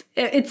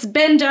 It's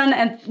been done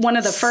at one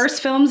of the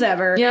first films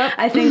ever. Yep.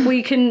 I think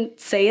we can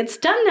say it's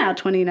done now,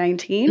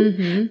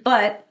 2019.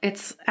 But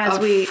It's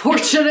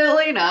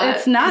unfortunately not.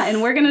 it's not,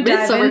 and we're gonna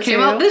dive Midsommar into came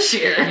out this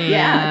year.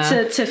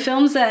 to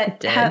films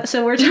that have.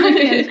 So we're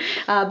talking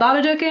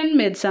Babadook and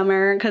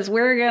Midsommar, because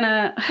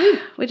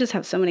we just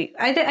have so many.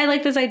 I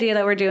like this idea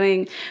that we're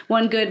doing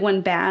one good,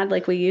 one bad,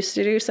 like we used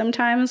to do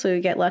sometimes. So we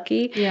get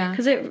lucky. Yeah.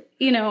 Because it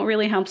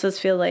really helps us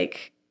feel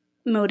like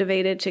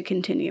motivated to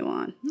continue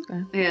on.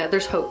 Yeah,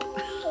 there's hope.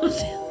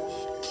 Films.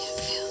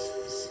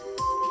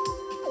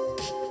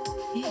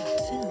 Yeah,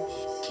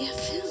 films. Yeah,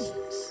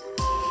 films.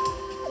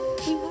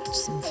 We watch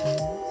some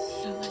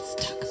films. Now let's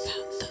talk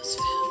about those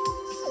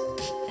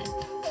films. And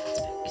all that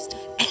spooky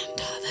stuff. And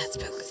all that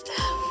spooky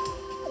stuff.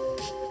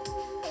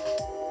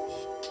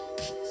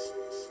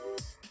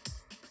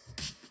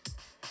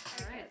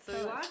 All right, so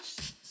we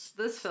watched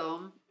this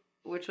film,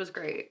 which was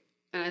great,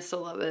 and I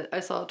still love it. I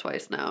saw it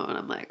twice now, and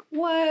I'm like,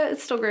 what?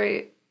 It's still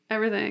great.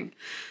 Everything.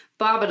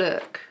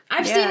 Babadook.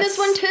 I've seen this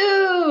one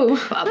too.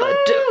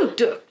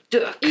 Babadook.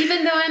 Duck.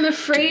 Even though I'm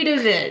afraid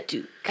of it.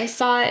 I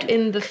saw it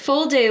in the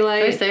full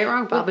daylight. Did I say it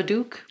wrong?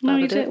 Babadook? No,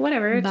 you Babadook? did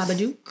whatever. It's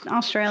Babadook.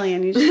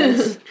 Australian. You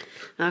just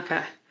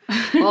Okay.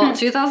 Well,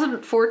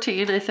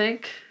 2014, I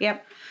think.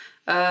 yep.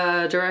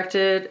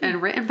 Directed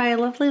and written by a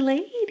lovely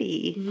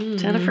lady,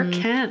 Jennifer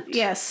Kent.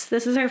 Yes,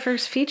 this is her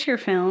first feature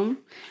film.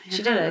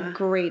 She did a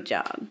great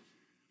job.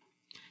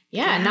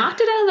 Yeah, knocked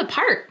it out of the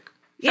park.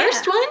 Yeah.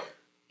 First one?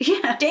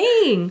 Yeah.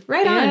 Dang.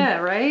 Right on. Yeah,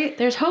 right?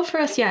 There's hope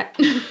for us yet.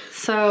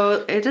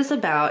 So it is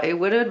about a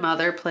widowed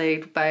mother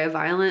plagued by a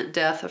violent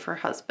death of her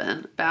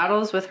husband,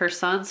 battles with her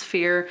son's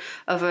fear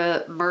of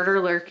a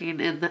monster lurking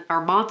in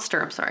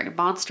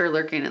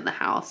the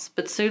house,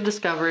 but soon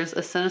discovers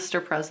a sinister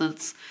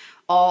presence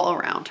all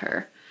around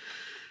her.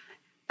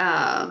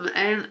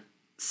 And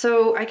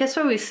so I guess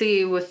what we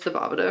see with the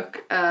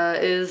Babadook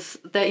is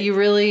that you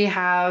really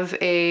have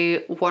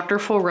a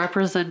wonderful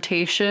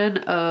representation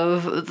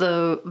of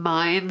the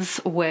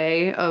mind's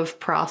way of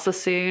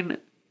processing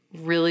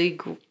really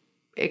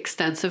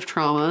extensive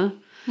trauma,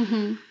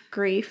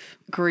 Grief.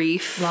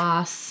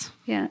 Loss.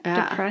 Yeah.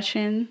 Yeah.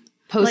 Depression.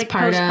 Postpartum. Like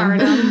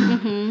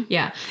postpartum.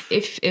 Yeah.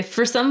 If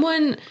for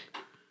someone,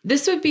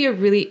 this would be a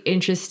really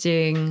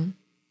interesting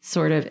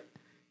sort of,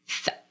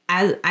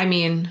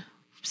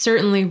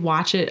 certainly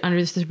watch it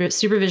under the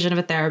supervision of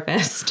a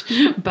therapist.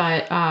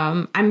 But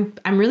I'm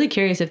really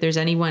curious if there's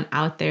anyone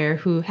out there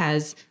who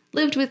has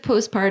lived with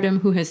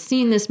postpartum, who has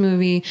seen this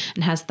movie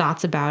and has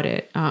thoughts about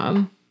it.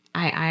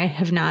 I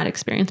have not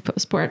experienced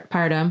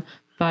postpartum,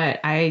 but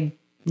I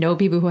know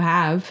people who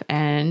have,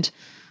 and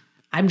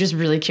I'm just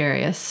really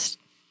curious.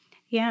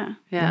 Yeah.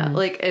 Yeah,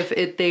 like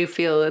if they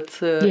feel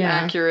it's an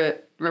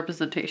accurate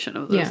representation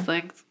of those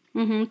things.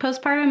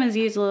 Postpartum is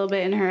used a little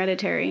bit in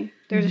Hereditary.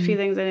 There's a few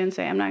things I didn't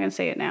say. I'm not going to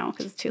say it now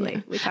because it's too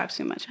late. We talked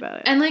too much about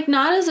it. And like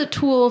not as a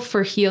tool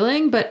for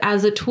healing, but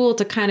as a tool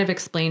to kind of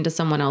explain to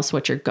someone else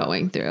what you're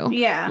going through.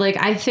 Yeah. Like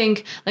I'm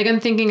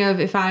thinking of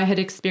if I had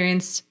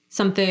experienced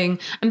something,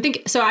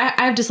 so I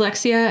have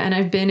dyslexia, and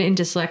I've been in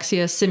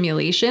dyslexia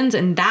simulations,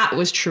 and that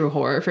was true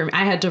horror for me.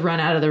 I had to run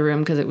out of the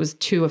room because it was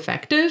too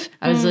effective.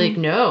 I was like,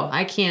 no,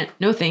 I can't.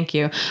 No, thank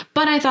you.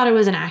 But I thought it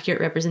was an accurate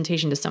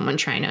representation to someone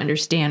trying to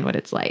understand what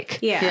it's like.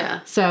 Yeah. Yeah.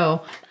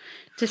 So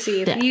To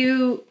see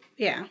if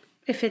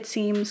if it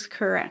seems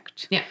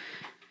correct. yeah.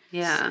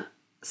 Yeah.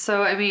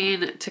 So, I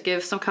mean, to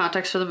give some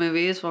context for the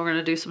movies, we're going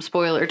to do some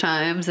spoiler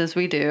times as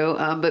we do.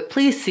 But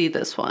please see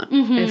this one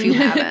if you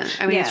haven't.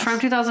 I mean, Yes. it's from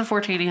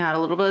 2014. You had a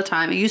little bit of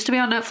time. It used to be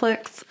on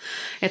Netflix.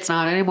 It's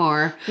not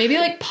anymore. Maybe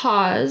like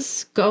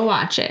pause, go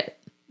watch it,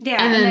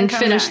 Yeah. and then come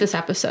finish back. this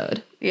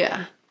episode.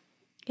 Yeah.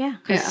 Yeah.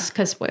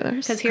 Because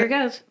spoilers. Because here it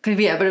goes.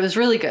 Yeah, but it was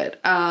really good.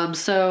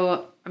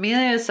 So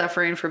Amelia is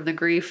suffering from the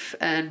grief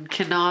and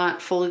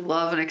cannot fully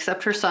love and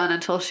accept her son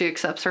until she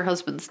accepts her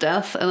husband's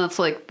death. And that's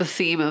like the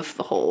theme of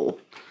the whole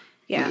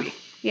movie.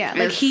 Yeah.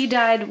 Like he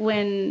died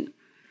when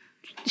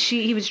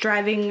he was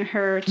driving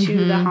her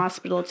to the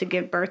hospital to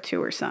give birth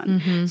to her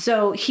son.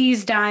 So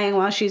he's dying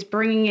while she's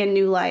bringing in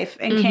new life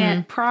and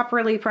can't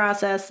properly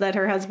process that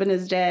her husband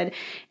is dead,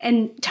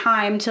 and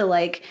time to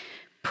like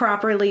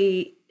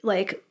properly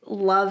like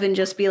love and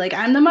just be like,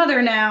 I'm the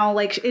mother now.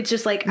 Like it's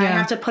just like I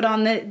have to put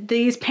on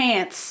these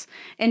pants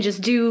and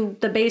just do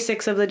the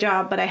basics of the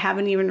job, but I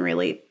haven't even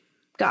really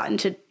gotten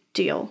to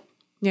deal.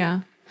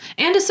 Yeah.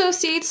 And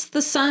associates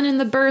the son and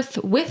the birth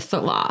with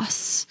the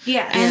loss.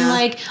 Yeah. And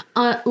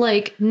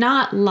like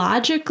not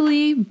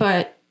logically,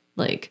 but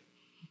like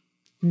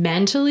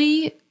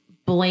mentally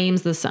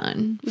blames the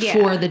son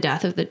for the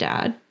death of the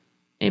dad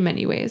in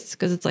many ways.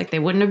 Because it's like they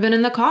wouldn't have been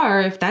in the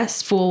car if that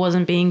fool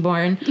wasn't being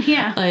born.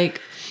 Yeah.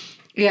 Like,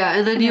 Yeah,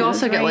 and then you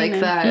also get like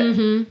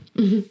raining.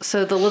 that.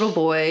 So the little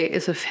boy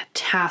is a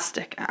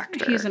fantastic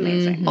actor. He's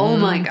amazing. Oh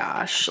my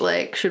gosh,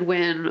 like should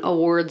win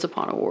awards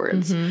upon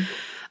awards.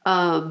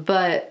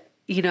 But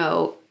you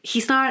know,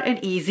 he's not an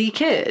easy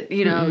kid.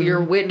 You know,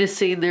 you're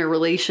witnessing their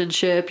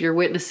relationship. You're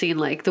witnessing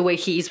like the way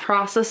he's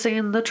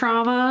processing the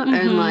trauma,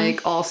 and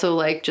like also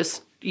like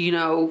just you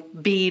know,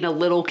 being a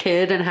little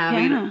kid and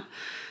having Yeah.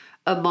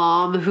 a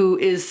mom who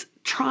is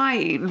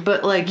trying,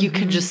 but like you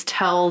can just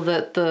tell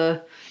that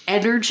the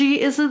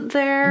energy isn't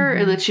there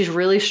and that she's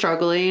really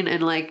struggling,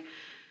 and like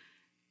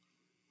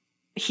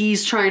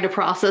he's trying to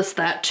process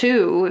that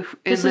too.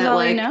 And This is all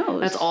he like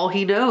knows. that's all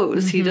he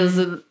knows. He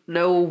doesn't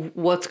know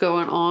what's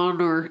going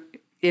on, or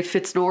if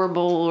it's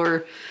normal,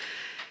 or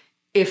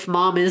if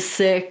mom is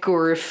sick,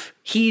 or if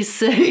he's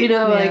sick, you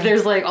know, like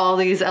there's like all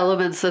these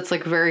elements that's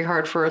like very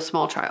hard for a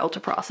small child to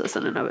process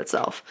in and of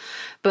itself.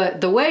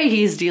 But the way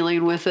he's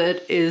dealing with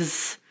it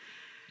is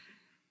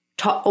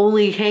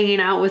only hanging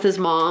out with his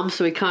mom.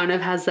 So he kind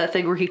of has that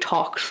thing where he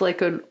talks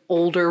like an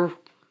older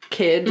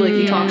kid, like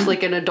he talks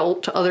like an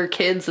adult to other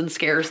kids and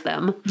scares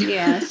them.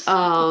 Yes.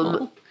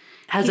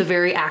 Has a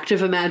very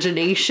active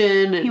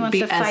imagination He wants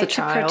to as a fight to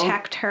child.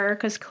 protect her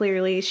because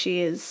clearly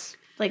she is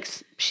like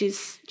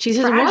she's She's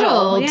his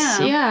fragile. world. Yeah.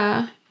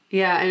 Yeah.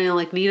 Yeah, and in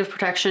like need of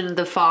protection,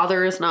 the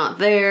father is not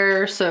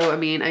there. So I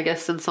mean, I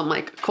guess in some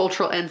like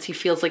cultural ends, he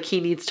feels like he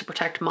needs to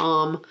protect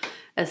mom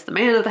as the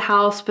man of the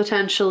house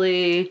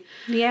potentially.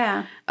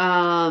 Yeah.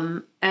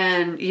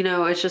 And you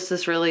know, it's just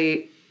this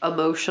really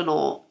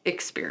emotional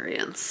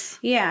experience.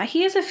 Yeah,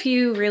 he has a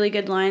few really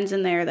good lines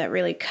in there that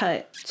really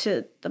cut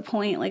to the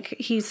point. Like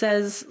he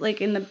says, like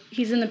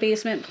he's in the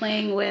basement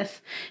playing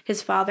with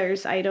his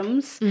father's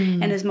items,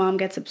 and his mom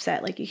gets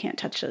upset, like you can't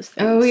touch those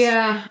things. Oh,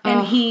 yeah.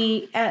 And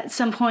he, at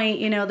some point,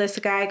 you know, this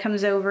guy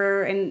comes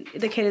over, and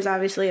the kid is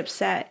obviously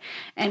upset,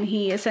 and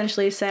he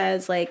essentially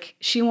says, like,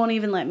 she won't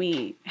even let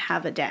me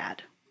have a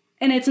dad.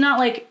 And it's not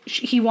like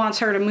he wants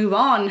her to move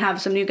on and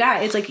have some new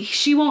guy. It's like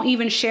she won't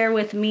even share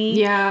with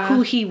me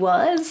who he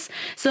was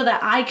so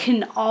that I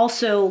can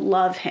also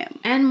love him.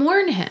 And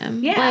mourn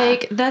him. Yeah.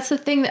 Like, that's the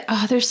thing that,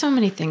 there's so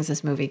many things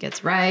this movie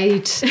gets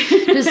right.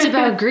 Just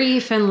about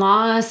grief and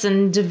loss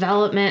and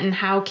development and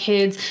how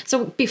kids,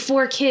 so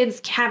before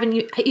kids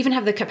even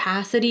have the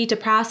capacity to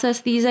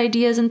process these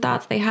ideas and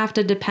thoughts, they have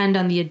to depend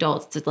on the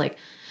adults to like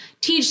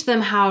teach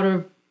them how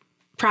to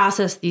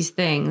process these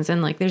things.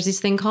 And like there's this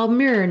thing called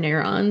mirror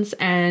neurons,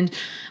 and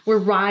we're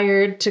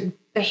wired to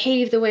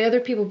behave the way other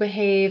people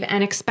behave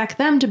and expect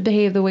them to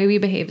behave the way we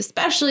behave,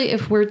 especially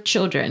if we're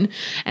children.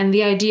 And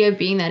the idea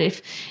being that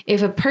if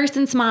a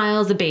person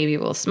smiles, the baby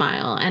will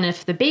smile. And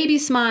if the baby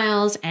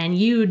smiles and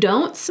you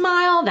don't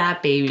smile,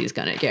 that baby's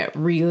going to get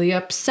really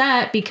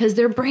upset because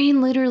their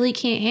brain literally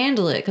can't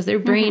handle it, because their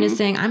brain is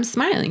saying, I'm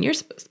smiling. You're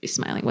supposed to be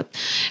smiling.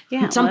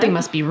 Something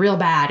must be real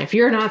bad if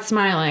you're not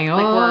smiling.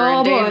 Like we're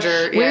in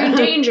danger. We're in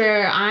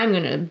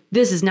danger.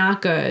 This is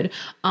not good.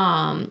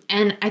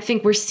 And I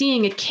think we're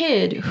seeing a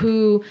kid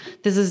who,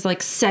 this is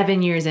like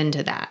 7 years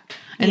into that.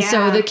 And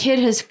so the kid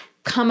has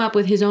come up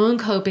with his own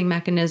coping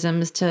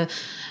mechanisms to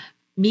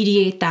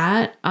mediate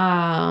that,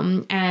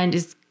 and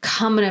is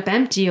coming up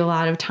empty a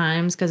lot of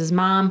times because his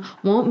mom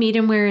won't meet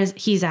him where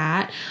he's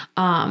at.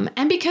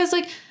 And because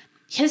like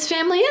his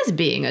family is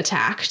being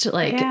attacked,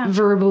 like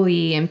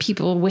verbally, and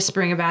people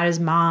whispering about his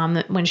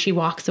mom when she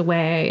walks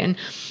away. And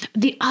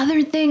the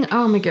other thing,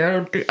 oh my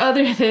God, the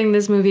other thing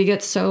this movie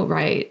gets so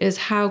right is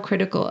how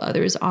critical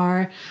others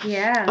are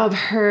of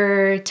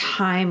her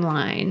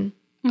timeline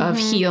of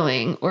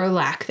healing or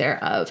lack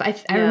thereof. I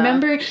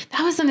remember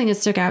that was something that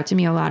stuck out to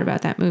me a lot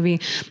about that movie,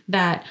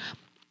 that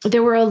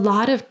there were a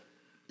lot of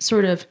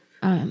sort of,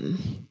 I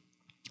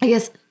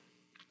guess,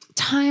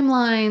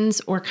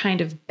 timelines or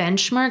kind of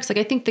benchmarks. Like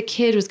I think the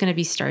kid was going to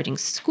be starting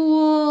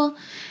school.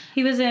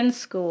 He was in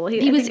school. I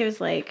think it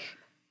was like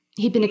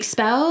he'd been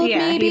expelled,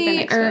 maybe, he'd been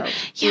expelled.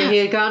 He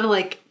had gone to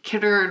like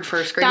kindergarten,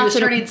 first grade. He was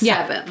turning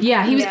 7.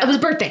 Yeah, he was. It was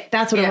birthday.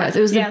 That's what it was.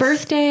 It was the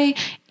birthday,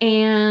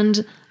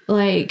 and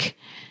like,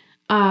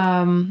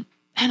 and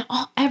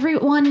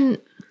everyone.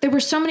 There were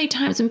so many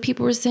times when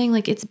people were saying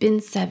like, it's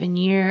been 7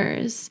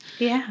 years.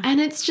 Yeah,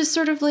 and it's just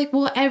sort of like,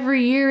 well,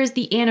 every year is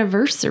the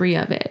anniversary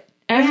of it.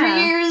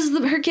 Every year is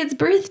her kid's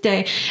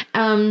birthday.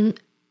 And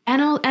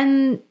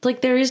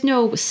like there is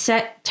no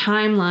set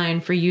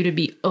timeline for you to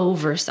be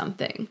over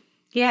something.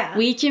 Yeah.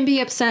 We can be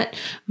upset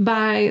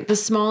by the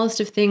smallest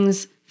of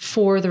things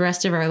for the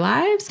rest of our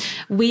lives.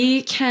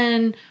 We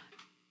can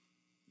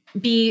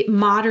be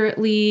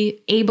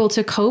moderately able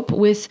to cope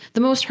with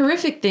the most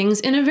horrific things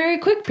in a very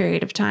quick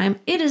period of time.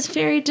 It is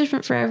very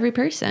different for every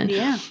person.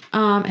 Yeah.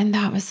 And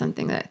that was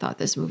something that I thought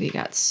this movie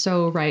got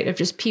so right, of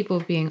just people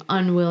being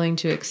unwilling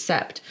to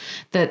accept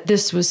that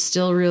this was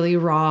still really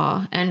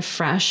raw and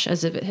fresh,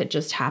 as if it had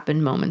just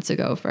happened moments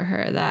ago for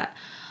her. That,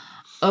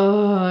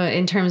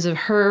 in terms of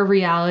her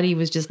reality,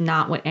 was just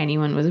not what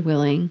anyone was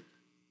willing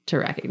to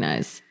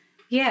recognize.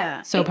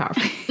 Yeah. So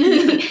powerful.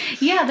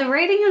 Yeah, the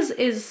writing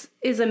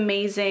is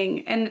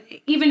amazing. And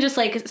even just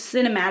like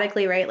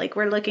cinematically, right? Like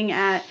we're looking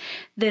at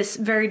this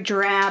very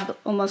drab,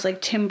 almost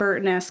like Tim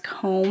Burton-esque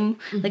home.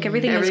 Like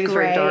everything is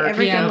gray.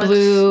 Everything looks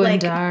blue like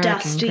and dark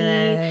dusty.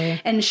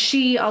 And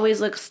she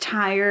always looks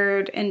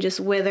tired and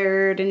just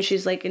withered, and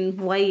she's like in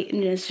white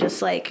and is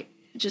just like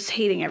just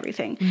hating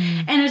everything.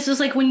 And it's just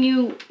like when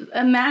you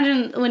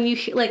imagine,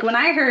 when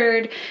I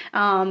heard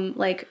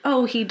like,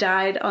 oh, he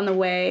died on the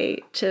way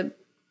to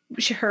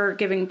her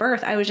giving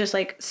birth, I was just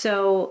like,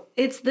 so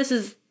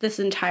this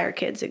entire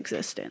kid's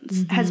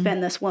existence has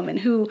been this woman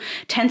who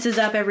tenses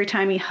up every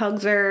time he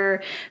hugs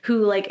her,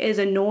 who like is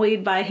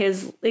annoyed by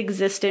his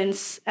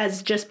existence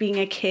as just being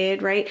a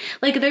kid, right?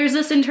 Like there's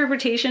this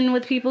interpretation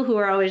with people who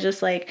are always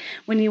just like,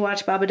 when you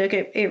watch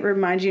Babadook, it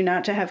reminds you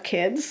not to have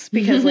kids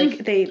because like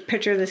they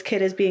picture this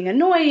kid as being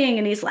annoying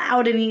and he's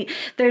loud and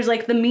there's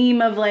like the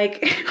meme of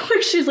like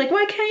where she's like,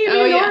 why can't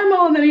you be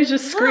normal? And then he's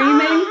just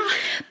screaming.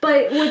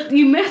 But what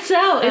you miss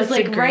out is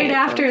like right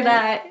after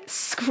that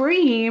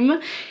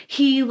scream,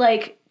 he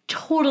like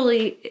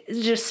totally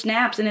just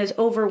snaps and is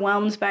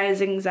overwhelmed by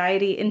his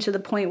anxiety into the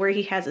point where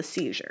he has a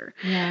seizure.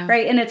 Yeah.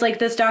 Right. And it's like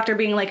this doctor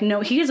being like,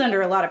 no, he is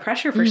under a lot of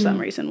pressure for some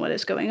reason. What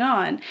is going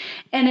on?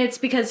 And it's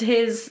because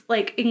his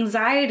like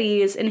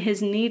anxieties and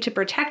his need to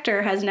protect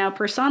her has now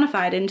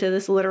personified into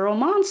this literal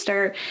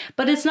monster.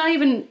 But it's not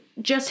even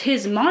just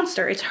his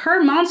monster. It's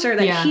her monster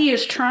that he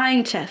is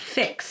trying to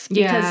fix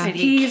because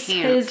he's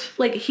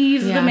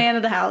the man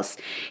of the house.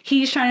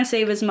 He's trying to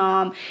save his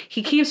mom.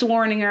 He keeps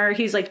warning her.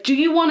 He's like, do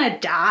you want to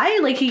die?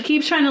 Like he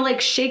keeps trying to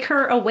like shake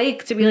her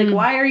awake to be like,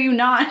 why are you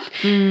not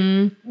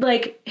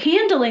like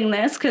handling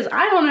this? Because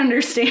I don't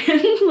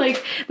understand.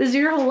 Like this is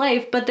your whole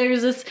life. But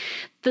there's this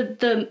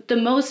the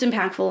most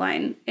impactful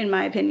line, in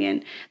my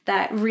opinion,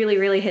 that really,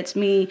 really hits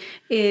me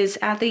is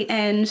at the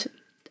end,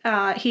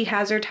 he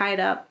has her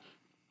tied up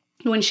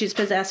when she's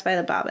possessed by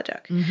the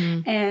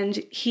Babadook. And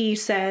he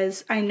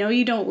says, I know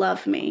you don't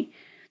love me.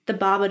 The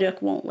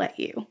Babadook won't let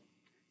you,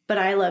 but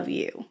I love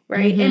you.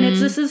 Right. And it's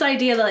this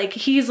idea that like,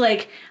 he's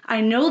like,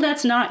 I know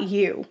that's not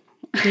you.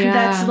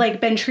 That's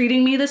like been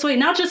treating me this way.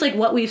 Not just like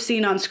what we've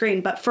seen on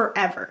screen, but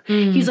forever.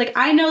 He's like,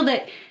 I know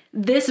that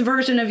this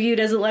version of you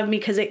doesn't love me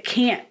because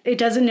it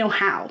doesn't know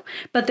how,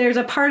 but there's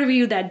a part of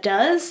you that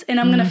does. And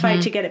I'm going to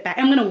fight to get it back.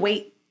 I'm going to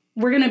wait.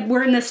 We're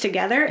in this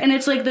together. And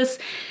it's like this.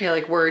 Yeah,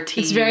 like we're a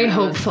team. It's very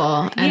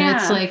hopeful. And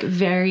it's like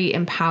very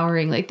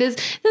empowering. Like the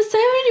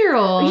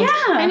 7-year-old.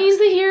 Yeah. And he's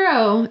the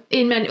hero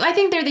in men. I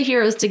think they're the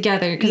heroes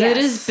together because it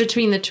is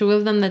between the two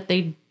of them that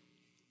they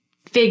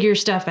figure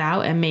stuff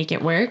out and make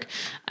it work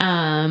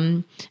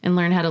and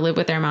learn how to live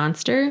with their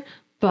monster.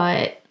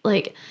 But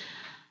like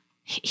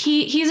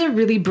he's a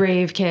really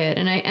brave kid.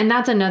 And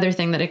that's another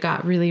thing that it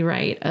got really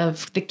right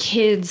of the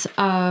kids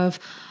of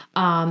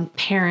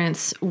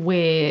parents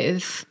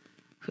with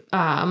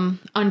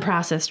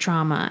unprocessed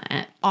trauma,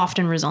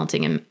 often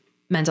resulting in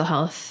mental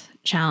health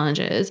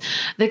challenges.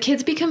 The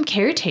kids become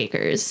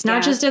caretakers,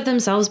 not just of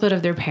themselves, but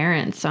of their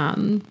parents.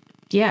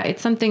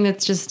 It's something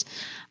that's just,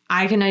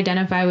 I can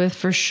identify with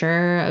for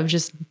sure of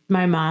just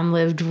my mom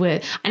lived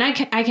with, and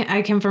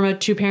I came from a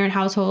 2-parent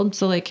household.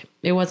 So like,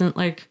 it wasn't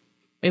like,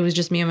 it was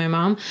just me and my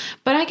mom,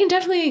 but I can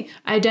definitely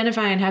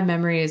identify and have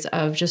memories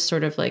of just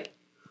sort of like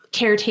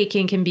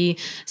caretaking can be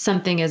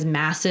something as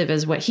massive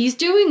as what he's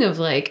doing of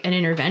like an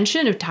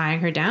intervention of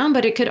tying her down,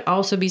 but it could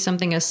also be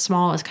something as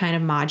small as kind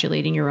of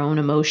modulating your own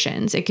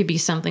emotions. It could be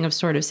something of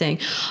sort of saying,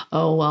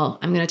 oh, well,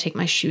 I'm going to take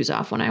my shoes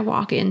off when I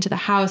walk into the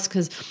house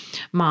because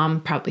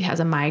mom probably has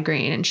a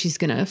migraine and she's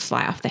going to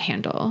fly off the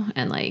handle.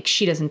 And like,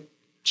 she's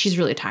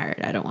really tired.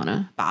 I don't want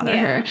to bother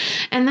her.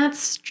 And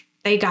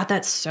they got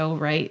that so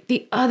right.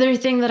 The other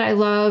thing that I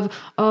love,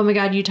 oh my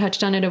God, you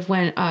touched on it of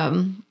when,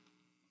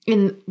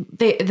 in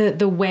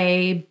the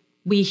way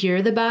we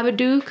hear the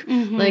Babadook,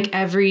 like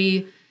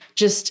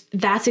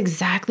that's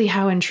exactly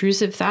how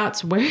intrusive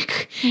thoughts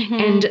work.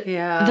 And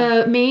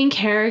the main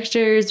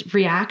character's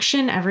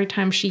reaction every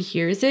time she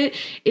hears it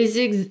is,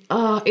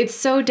 it's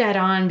so dead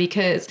on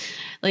because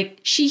like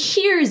she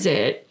hears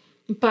it,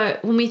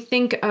 but when we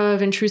think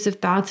of intrusive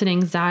thoughts and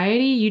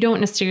anxiety, you don't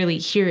necessarily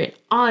hear it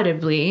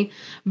audibly,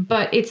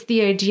 but it's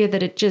the idea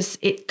that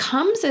it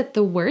comes at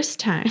the worst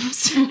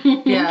times.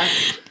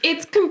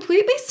 It's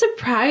completely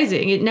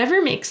surprising. It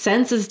never makes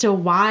sense as to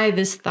why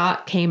this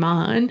thought came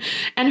on.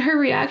 And her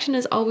reaction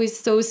is always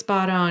so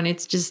spot on.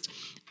 It's just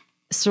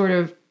sort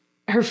of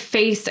her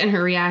face and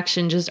her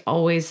reaction just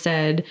always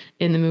said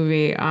in the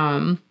movie,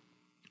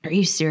 are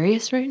you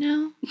serious right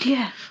now?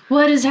 Yeah.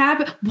 What has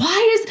happened?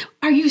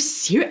 Are you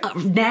serious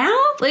now?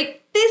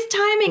 Like, this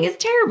timing is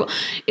terrible.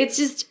 It's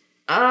just,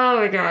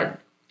 oh my God.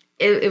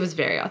 It was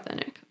very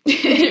authentic.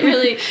 It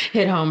really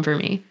hit home for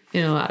me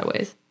in a lot of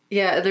ways.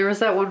 Yeah, there was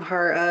that one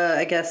part,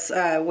 I guess,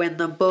 when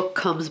the book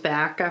comes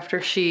back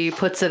after she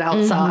puts it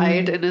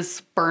outside and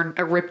is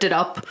ripped it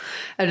up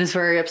and is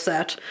very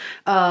upset.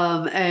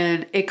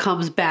 And it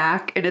comes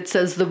back and it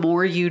says, the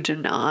more you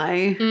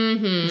deny,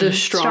 the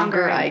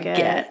stronger I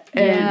get.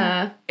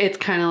 And it's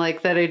kind of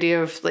like that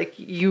idea of like,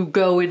 you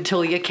go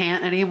until you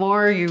can't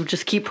anymore. You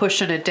just keep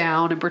pushing it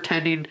down and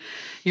pretending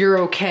you're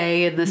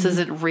okay and this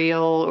isn't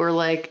real, or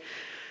like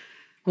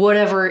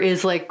whatever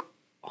is like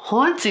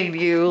haunting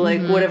you,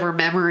 like whatever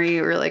memory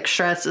or like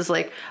stress is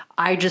like,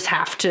 I just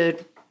have to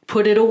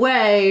put it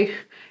away.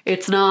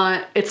 It's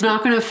not going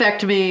to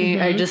affect me.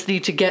 I just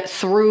need to get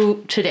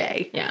through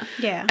today.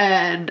 Yeah.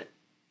 And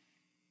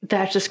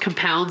that just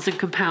compounds and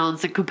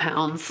compounds and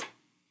compounds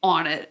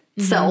on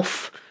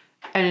itself.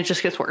 And it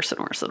just gets worse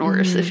and worse and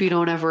worse if you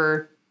don't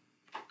ever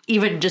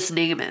even just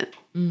name it.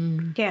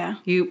 Yeah.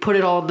 You put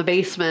it all in the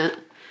basement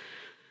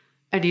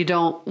and you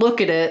don't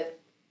look at it,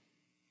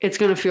 it's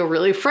going to feel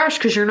really fresh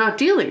because you're not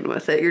dealing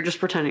with it. You're just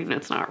pretending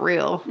it's not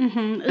real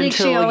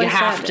until you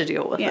have to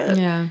deal with it.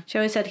 Yeah. She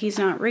always said he's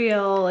not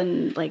real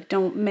and like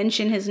don't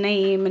mention his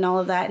name and all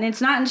of that. And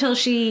it's not until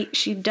she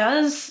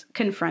does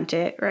confront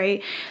it,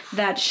 right,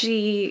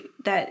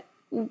 that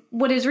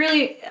what is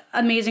really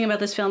amazing about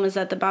this film is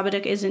that the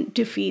Babadook isn't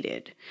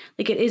defeated.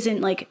 Like it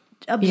isn't like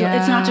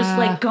it's not just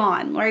like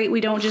gone, right?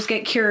 We don't just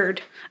get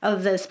cured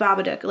of this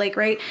Babadook. Like,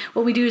 right,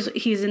 what we do is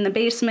he's in the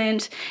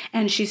basement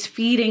and she's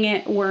feeding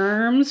it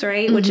worms,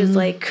 right? Which is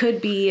like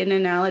could be an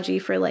analogy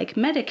for like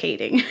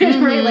medicating,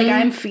 right?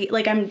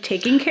 Like I'm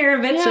taking care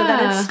of it so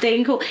that it's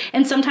staying cool.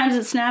 And sometimes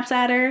it snaps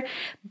at her,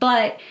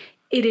 but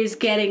it is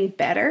getting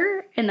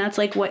better. And that's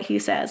like what he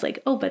says,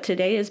 like, oh, but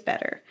today is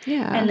better.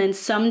 Yeah. And then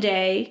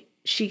someday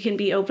she can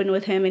be open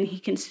with him and he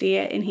can see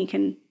it and he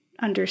can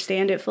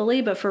understand it fully,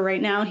 but for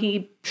right now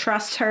he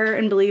trusts her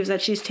and believes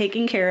that she's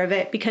taking care of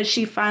it because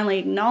she finally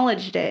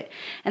acknowledged it.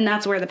 And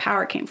that's where the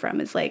power came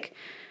from. It's like,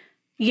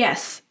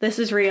 yes, this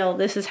is real,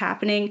 this is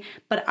happening,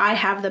 but I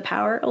have the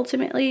power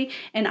ultimately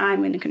and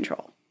I'm in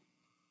control.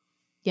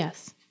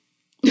 Yes.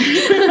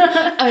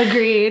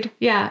 Agreed.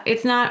 Yeah,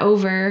 it's not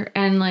over.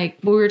 And like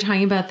we were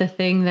talking about the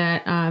thing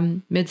that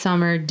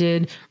Midsommar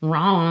did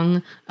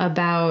wrong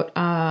about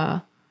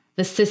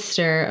the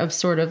sister of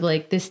sort of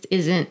like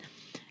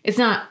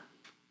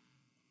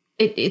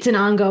it's an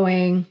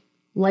ongoing,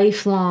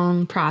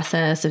 lifelong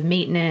process of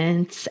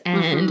maintenance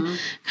and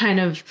kind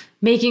of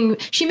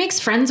she makes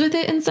friends with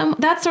it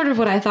that's sort of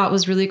what I thought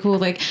was really cool.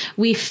 Like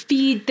we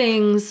feed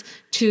things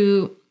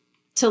to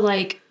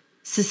like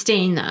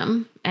sustain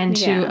them and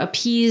to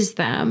appease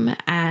them.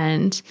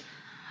 And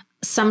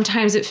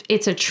sometimes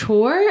it's a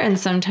chore and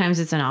sometimes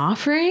it's an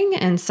offering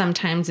and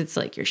sometimes it's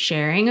like you're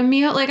sharing a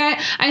meal. Like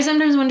I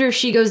sometimes wonder if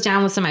she goes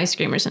down with some ice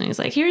cream or something. It's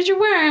like, here's your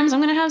worms.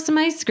 I'm going to have some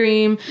ice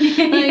cream.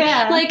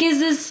 Like, is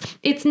this,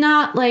 it's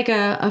not like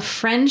a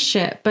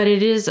friendship, but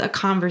it is a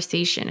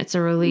conversation. It's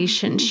a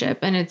relationship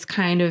and it's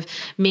kind of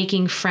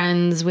making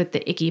friends with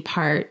the icky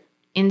part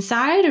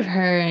inside of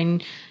her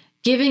and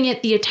giving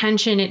it the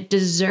attention it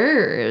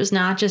deserves,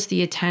 not just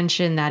the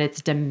attention that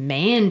it's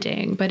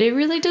demanding, but it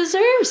really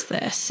deserves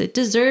this. It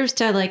deserves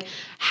to like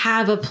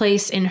have a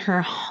place in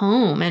her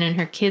home and in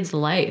her kid's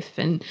life.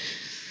 And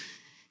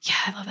yeah,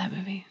 I love that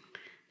movie.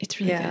 It's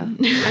really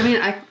good. I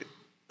mean,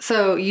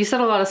 so you said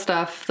a lot of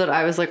stuff that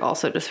I was like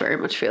also just very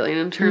much feeling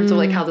in terms of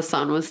like how the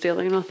son was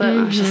dealing with it.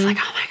 I was just like,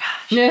 oh my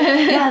gosh.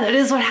 Yeah, that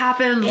is what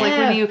happens. Like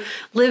when you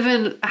live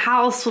in a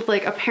house with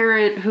like a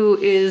parent who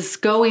is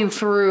going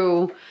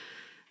through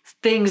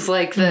things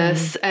like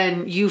this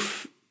and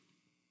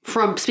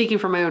from speaking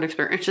from my own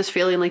experience, just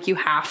feeling like you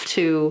have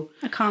to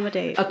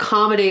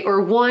accommodate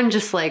or one,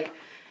 just like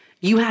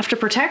you have to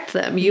protect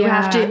them. You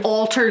have to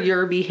alter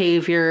your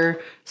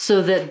behavior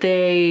so that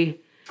they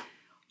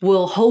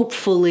will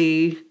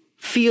hopefully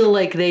feel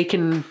like they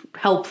can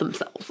help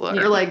themselves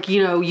or like,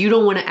 you know, you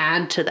don't want to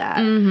add to that.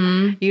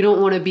 You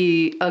don't want to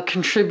be a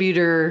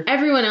contributor.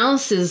 Everyone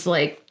else is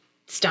like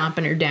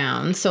stomping her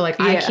down. So like,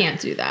 I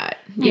can't do that.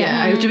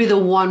 I have to be the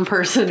one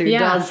person who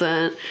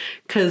doesn't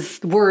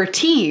because we're a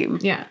team.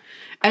 Yeah.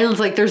 And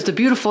it's like, there's the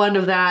beautiful end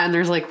of that. And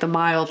there's like the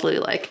mildly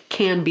like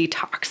can be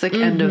toxic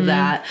end of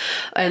that.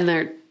 And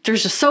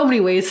there's just so many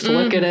ways to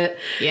look at it.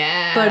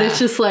 Yeah. But it's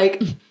just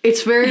like,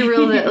 it's very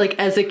real that like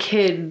as a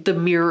kid, the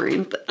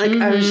mirroring, like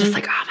I was just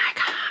like, oh my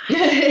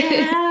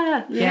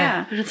God.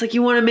 Yeah. And it's like,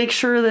 you want to make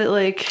sure that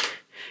like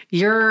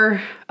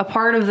you're a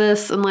part of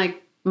this and like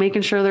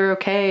making sure they're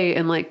okay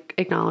and like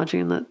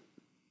acknowledging that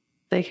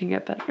they can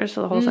get better.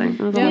 So the whole thing.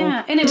 And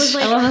it was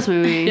like, I love this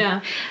movie.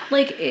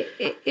 Like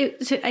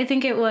I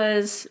think it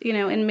was, you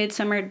know, in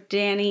Midsommar,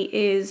 Danny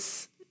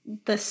is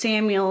the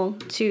Samuel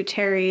to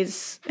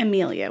Terry's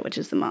Amelia, which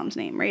is the mom's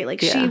name, right?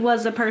 Like she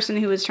was the person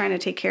who was trying to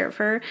take care of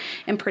her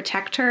and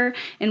protect her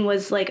and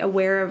was like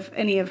aware of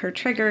any of her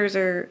triggers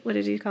or what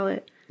did you call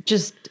it?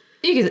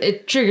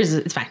 It triggers,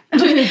 it's fine.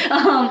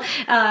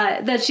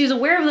 That she's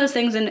aware of those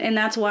things, and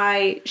that's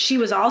why she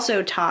was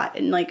also taught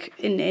and like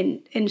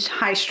in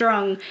high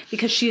strung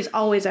because she's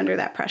always under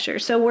that pressure.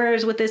 So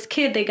whereas with this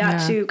kid, they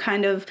got to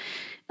kind of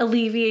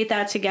alleviate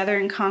that together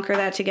and conquer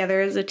that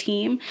together as a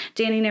team.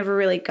 Danny never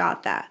really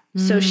got that.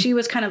 So she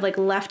was kind of like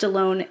left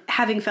alone,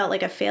 having felt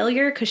like a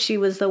failure because she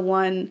was the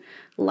one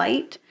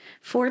light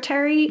for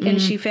Terry,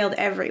 and she failed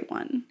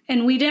everyone.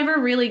 And we never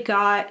really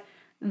got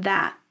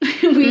that.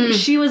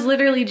 She was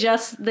literally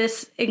just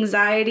this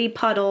anxiety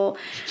puddle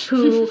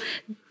who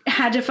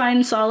had to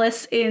find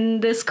solace in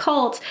this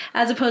cult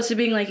as opposed to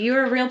being like,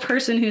 you're a real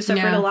person who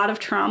suffered a lot of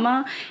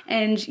trauma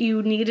and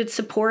you needed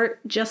support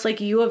just like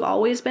you have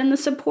always been the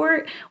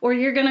support or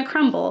you're gonna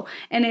crumble.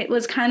 And it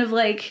was kind of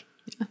like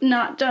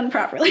not done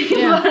properly.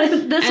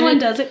 But this one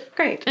does it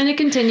great. And it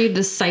continued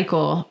the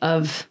cycle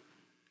of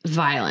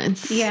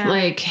violence. Yeah.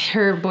 Like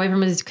her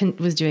boyfriend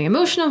was doing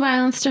emotional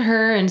violence to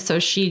her, and so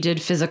she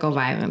did physical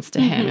violence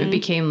to him. It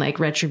became like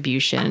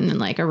retribution and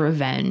like a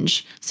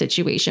revenge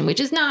situation, which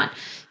is not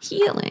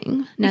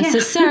healing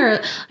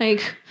necessarily.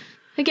 Like,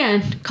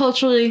 again,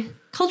 cultural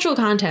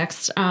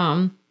context.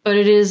 But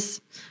it is.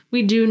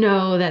 We do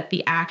know that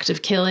the act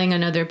of killing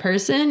another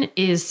person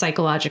is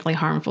psychologically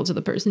harmful to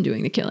the person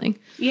doing the killing.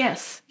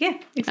 Yes. Yeah,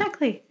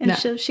 exactly. And No.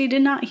 so she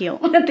did not heal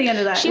at the end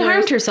of that. She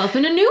harmed herself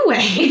in a new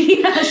way.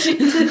 Yeah,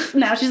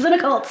 now she's in a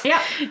cult.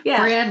 Yeah.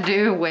 Yeah. Brand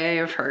new way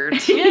of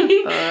hurt.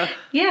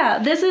 Yeah,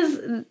 this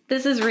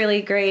is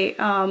really great.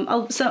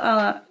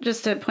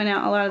 Just to point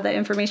out, a lot of the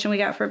information we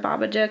got for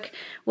Babadook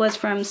was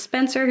from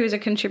Spencer, who's a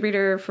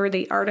contributor for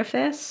The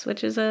Artifice,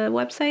 which is a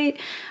website.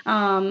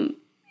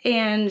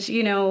 And,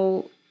 you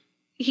know,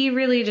 he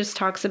really just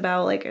talks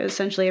about, like,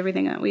 essentially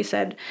everything that we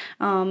said.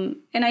 And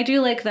I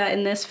do like that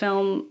in this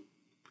film,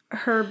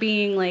 her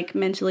being, like,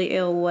 mentally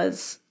ill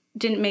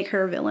didn't make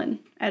her a villain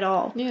at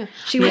all. Yeah.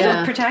 She was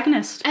a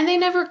protagonist. And they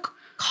never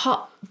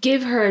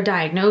give her a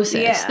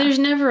diagnosis. Yeah. There's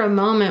never a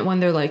moment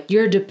when they're like,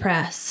 you're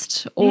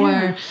depressed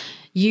or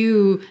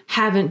you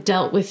haven't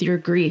dealt with your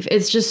grief.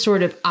 It's just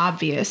sort of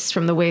obvious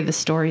from the way the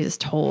story is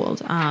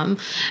told. And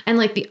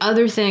like the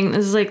other thing,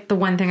 this is like the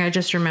one thing I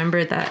just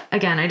remembered that,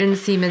 again, I didn't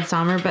see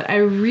Midsommar, but I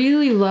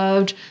really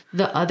loved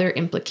the other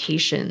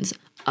implications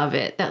of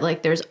it, that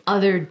like there's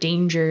other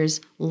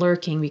dangers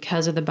lurking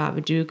because of the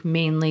Babadook,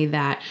 mainly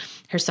that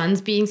her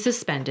son's being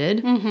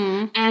suspended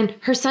and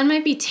her son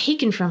might be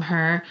taken from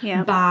her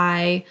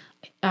by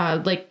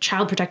like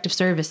Child Protective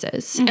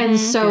Services. And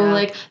so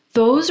like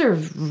those are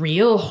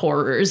real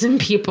horrors in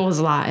people's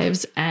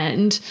lives.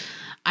 And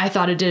I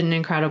thought it did an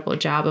incredible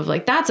job of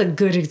like, that's a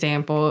good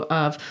example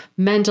of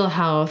mental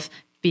health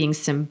being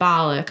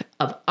symbolic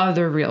of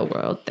other real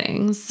world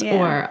things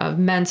or of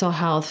mental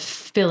health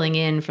filling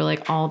in for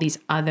like all these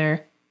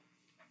other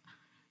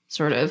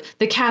sort of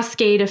the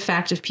cascade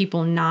effect of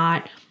people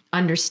not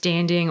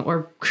understanding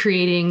or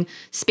creating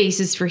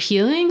spaces for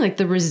healing. Like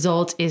the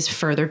result is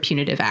further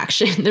punitive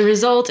action. The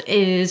result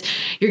is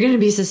you're going to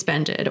be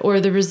suspended, or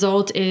the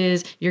result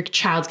is your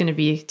child's going to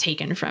be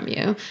taken from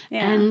you.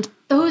 Yeah. And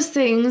those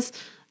things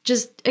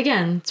just,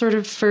 again, sort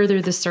of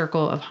further the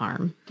circle of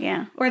harm.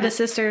 Yeah. Or the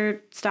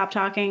sister stopped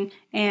talking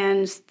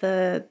and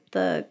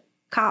the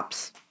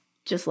cops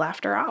just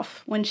laughed her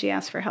off when she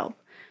asked for help.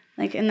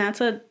 Like, and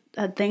that's a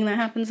thing that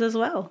happens as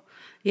well.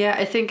 Yeah,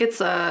 I think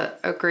it's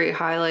a great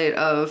highlight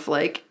of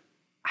like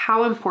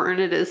how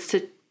important it is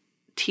to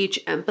teach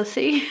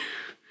empathy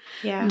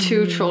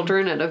to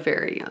children at a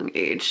very young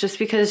age. Just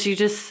because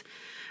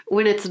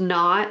when it's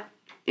not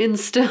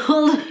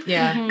instilled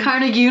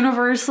kind of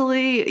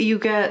universally, you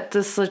get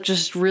this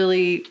just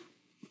really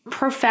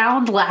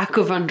profound lack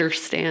of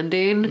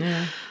understanding.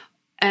 Yeah.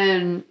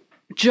 And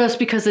just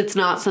because it's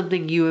not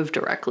something you have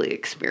directly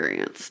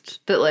experienced,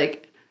 that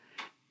like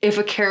if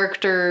a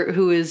character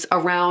who is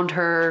around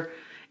her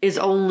is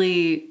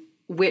only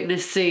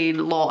witnessing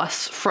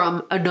loss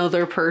from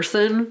another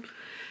person,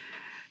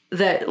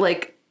 that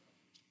like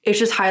it's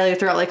just highlighted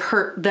throughout like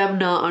them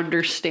not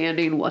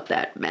understanding what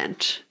that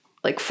meant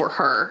like for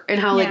her, and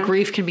how like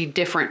grief can be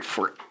different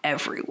for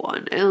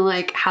everyone, and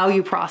like how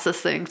you process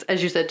things,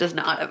 as you said, does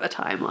not have a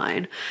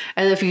timeline.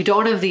 And if you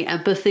don't have the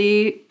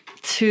empathy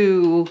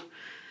to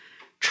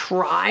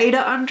try to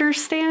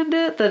understand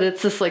it, that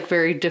it's just like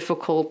very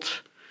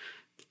difficult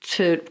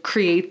to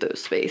create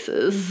those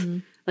spaces.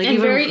 Like, and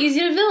even, very easy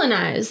to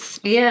villainize.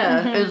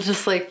 Yeah. It's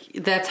just like,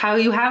 that's how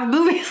you have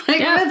movies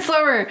like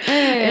Midsommar.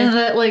 And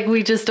that like,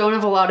 we just don't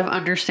have a lot of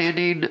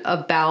understanding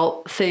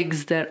about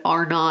things that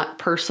are not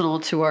personal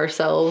to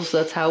ourselves.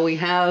 That's how we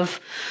have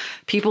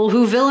people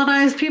who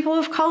villainize people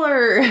of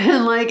color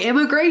and like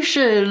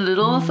immigration and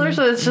all sorts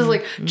of, it's just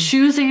like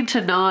choosing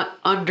to not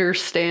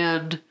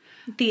understand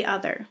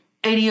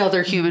any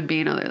other human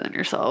being other than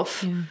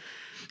yourself. Yeah.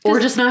 Or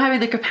just not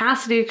having the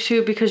capacity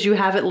to, because you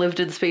haven't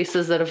lived in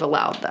spaces that have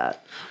allowed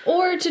that.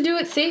 Or to do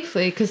it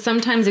safely, because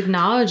sometimes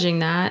acknowledging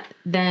that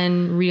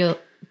then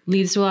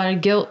leads to a lot of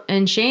guilt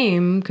and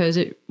shame, because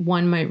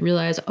one might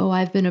realize, oh,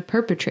 I've been a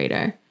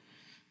perpetrator.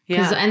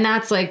 Yeah. And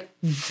that's like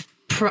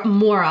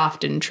more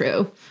often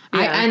true.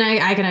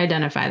 Yeah. I can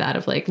identify that,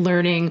 of like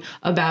learning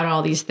about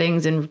all these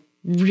things and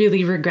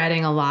really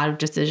regretting a lot of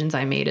decisions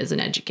I made as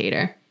an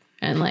educator,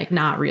 and like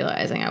not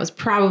realizing I was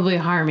probably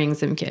harming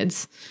some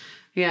kids.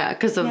 Yeah,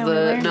 because of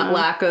the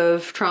lack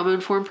of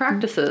trauma-informed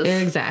practices.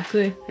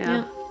 Exactly.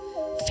 Yeah.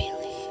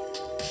 Feelings.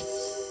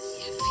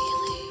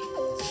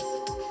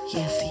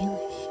 Yeah,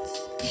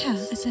 feelings. Yeah,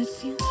 I said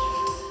feelings.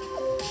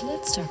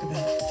 Let's talk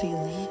about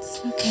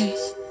feelings. Okay.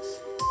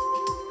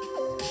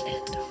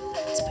 And all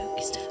that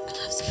spooky stuff. I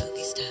love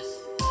spooky stuff.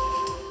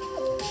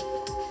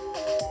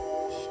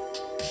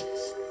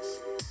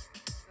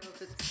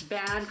 If it's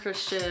bad,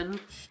 Christian...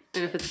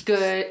 And if it's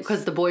good,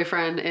 because the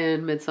boyfriend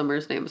in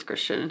Midsommar's name is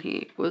Christian, and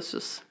he was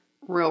just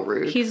real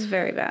rude. He's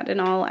very bad in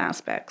all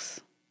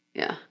aspects.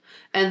 Yeah.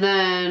 And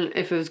then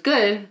if it was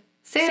good,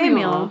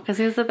 Samuel, because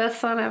he was the best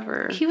son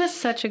ever. He was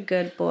such a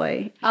good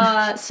boy.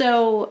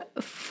 So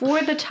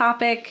for the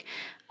topic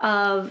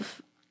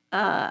of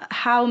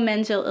how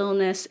mental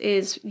illness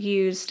is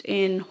used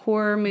in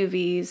horror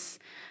movies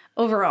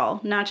overall,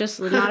 not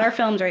our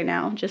films right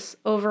now, just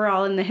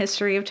overall in the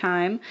history of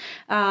time,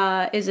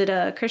 is it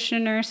a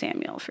Christian or a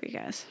Samuel for you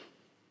guys?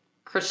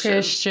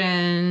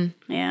 Christian.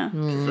 Yeah.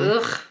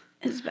 Ugh.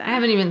 It's bad. I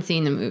haven't even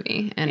seen the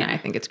movie, and I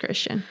think it's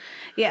Christian.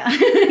 Yeah.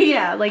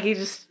 Yeah. Like, you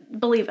just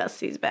believe us.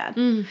 He's bad.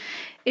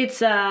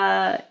 It's,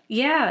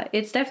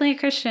 it's definitely a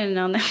Christian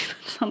on that.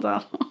 That sounds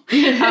awful.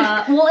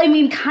 Well, I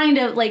mean, kind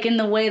of like in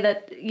the way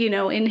that,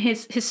 in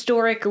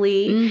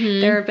historically,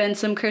 there have been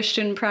some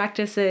Christian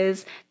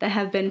practices that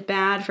have been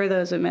bad for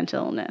those with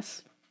mental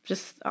illness.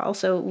 Just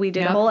also, we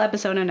did a whole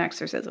episode on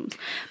exorcisms.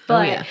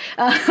 But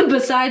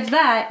besides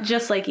that,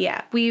 just like,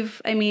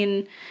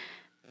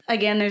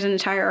 again, there's an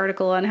entire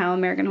article on how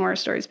American Horror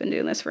Story's been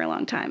doing this for a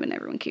long time, and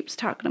everyone keeps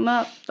talking them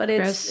up. But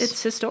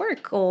it's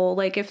historical.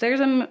 Like, if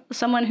there's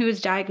someone who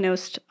is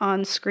diagnosed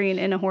on screen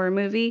in a horror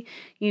movie,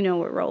 you know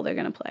what role they're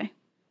going to play.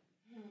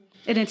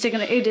 And it's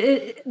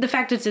the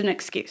fact it's an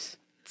excuse.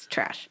 It's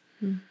trash.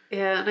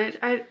 Yeah,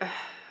 and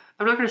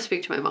I'm not going to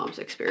speak to my mom's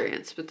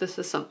experience, but this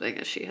is something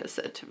that she has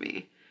said to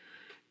me,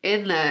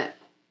 in that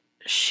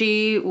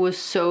she was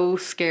so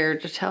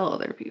scared to tell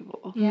other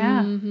people.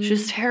 Yeah.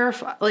 She's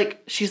terrified.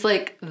 Like, she's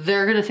like,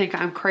 they're going to think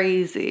I'm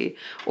crazy,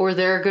 or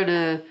they're going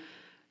to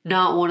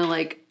not want to,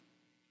 like,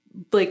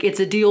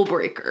 it's a deal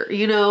breaker,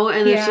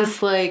 And it's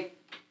just like,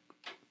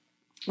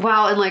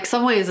 wow. In, like,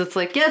 some ways it's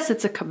like, yes,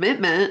 it's a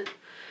commitment,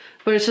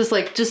 but it's just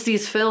like, just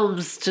these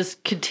films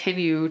just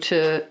continue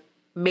to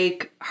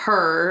make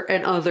her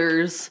and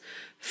others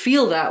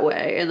feel that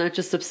way, and that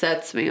just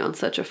upsets me on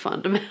such a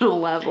fundamental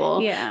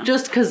level. Yeah.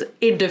 Just because,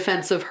 in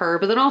defense of her,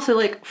 but then also,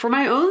 like, for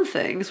my own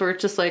things, where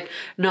it's just like,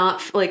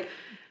 not like,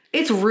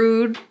 it's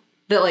rude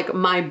that, like,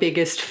 my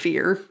biggest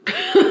fear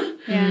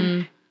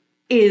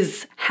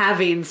is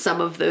having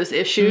some of those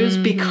issues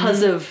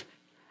because of,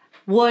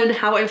 one,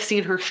 how I've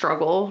seen her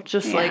struggle,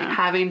 just like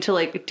having to,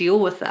 like, deal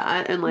with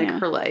that and, like,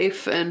 her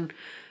life, and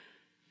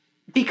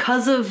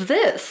because of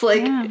this,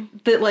 like,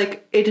 that,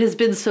 like, it has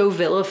been so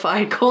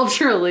vilified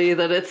culturally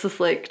that it's just,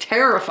 like,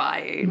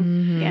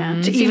 terrifying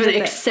to even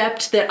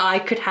accept that I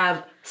could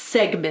have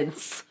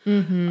segments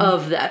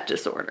of that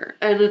disorder.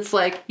 And it's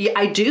like, yeah,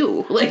 I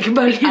do, like,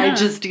 but I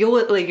just deal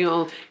with, like,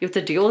 you have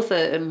to deal with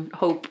it and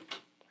hope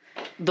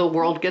the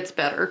world gets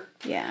better.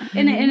 Yeah.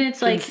 And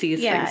it's like, it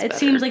seems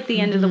better. like the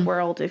end of the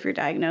world if you're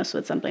diagnosed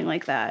with something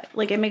like that.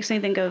 Like, it makes me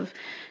think of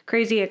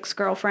Crazy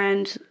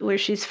Ex-Girlfriend, where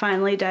she's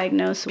finally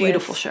diagnosed with...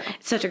 Beautiful show.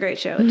 It's such a great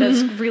show. It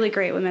does really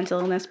great with mental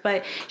illness,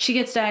 but she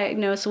gets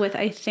diagnosed with,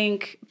 I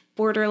think,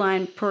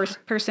 borderline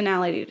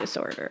personality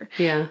disorder.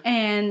 Yeah.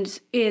 And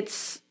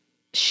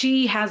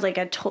she has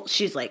like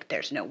she's like,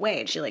 there's no way.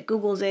 And she like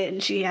Googles it,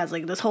 and she has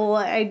like this whole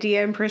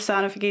idea and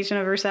personification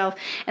of herself.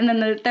 And then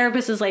the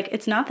therapist is like,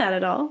 it's not that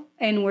at all.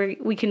 And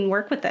we can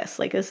work with this.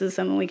 Like, this is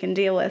something we can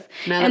deal with.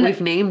 Now that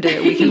we've named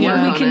it, we can work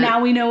on it. Now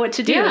we know what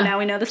to do. Yeah. Now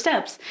we know the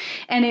steps.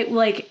 And it,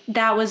 like,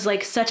 that was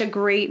like such a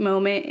great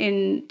moment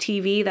in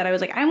TV that I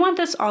was like, I want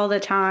this all the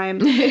time.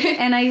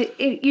 And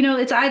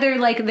it's either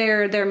like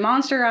they're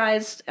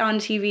monsterized on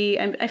TV.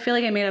 I feel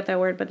like I made up that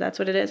word, but that's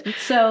what it is.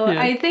 So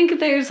I think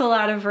there's a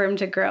lot of room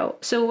to grow.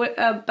 So what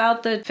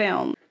about the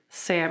film?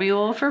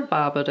 Samuel for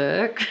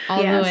Babadook.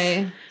 All the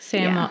way.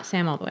 Sam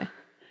all the way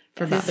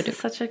for Babadook. He's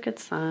such a good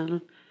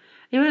son.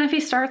 Even if he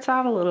starts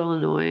out a little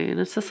annoying,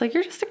 it's just like,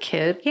 you're just a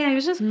kid. Yeah, he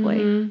was just a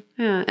boy.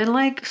 Yeah, and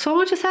like, so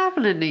much is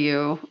happening to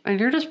you, and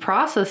you're just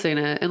processing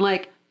it. And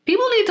like,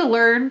 people need to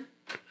learn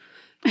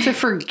to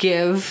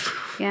forgive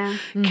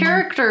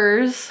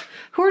characters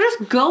who are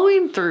just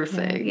going through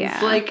things.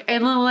 Yeah. Like,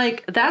 and then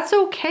like, that's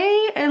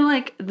okay. And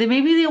like,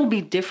 maybe they'll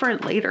be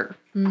different later.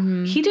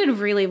 He did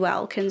really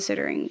well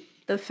considering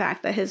the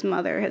fact that his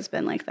mother has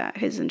been like that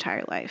his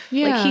entire life.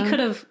 Yeah. Like,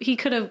 he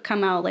could have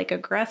come out like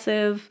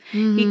aggressive.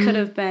 He could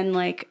have been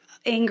like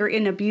angry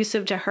and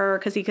abusive to her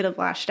because he could have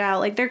lashed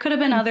out. Like, there could have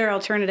been other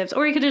alternatives,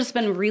 or he could have just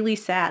been really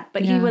sad.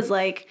 But he was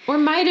like, or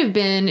might have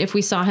been if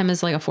we saw him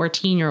as like a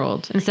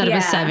 14-year-old instead of a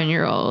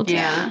 7-year-old.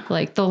 Yeah.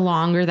 Like, the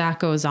longer that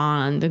goes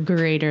on, the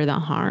greater the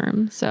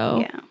harm.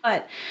 So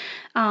but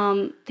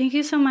thank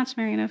you so much,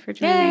 Marina, for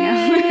joining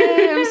us.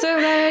 I'm so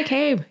glad I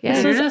came.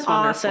 This you're was just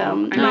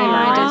awesome. wonderful. My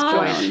mind is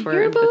Aww. blown.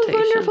 You're both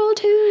wonderful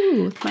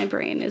too. My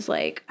brain is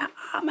like,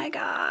 oh my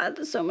God,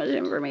 there's so much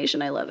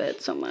information. I love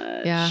it so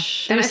much. Yeah.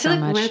 And I There's feel so like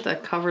we much.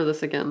 have to cover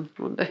this again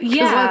one day. 'Cause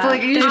Yeah. it's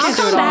like, you There's just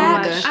so do it all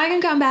one much. day. I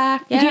can come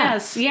back. Yeah.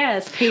 Yes.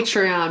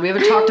 Patreon. We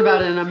haven't talked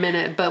about it in a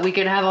minute, but we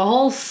can have a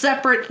whole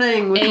separate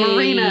thing with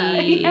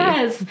Marina.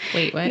 Yes.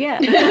 Wait, what? Yeah.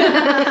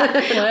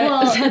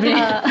 What?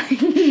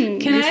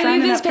 Can I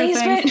leave this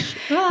basement?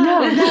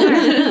 No,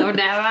 Oh,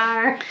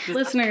 never.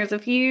 Listeners,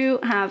 if you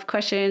have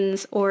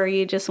questions or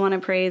you just want to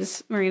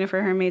praise Marina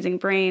for her amazing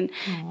brain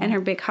and her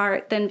big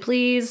heart, then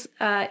please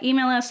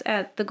email us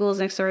at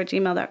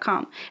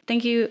theghouls.nextdoor@gmail.com.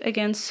 Thank you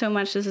again so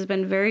much. This has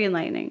been very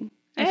enlightening.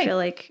 I feel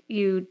like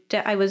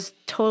I was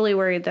totally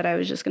worried that I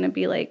was just going to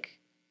be like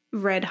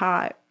red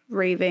hot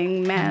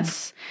raving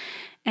mess.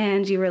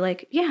 And you were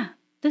like, yeah,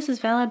 this is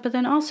valid, but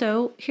then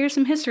also here's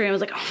some history. I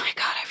was like, oh my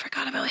God, I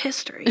forgot about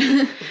history.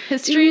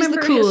 History is the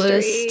Remember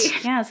coolest.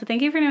 history. Yeah, so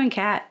thank you for knowing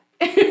Kat.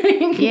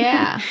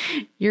 Yeah.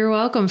 You're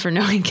welcome for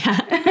knowing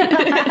Kat.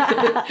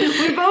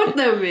 We both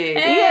know me.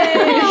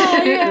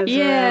 Yeah.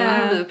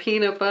 Yeah. I'm the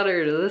peanut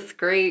butter to this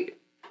great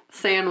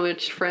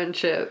sandwich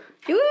friendship.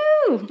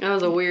 Woo! That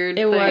was a weird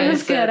It thing. I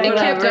was said, good. I It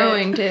kept whatever.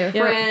 going too.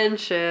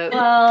 Friendship.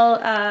 Well,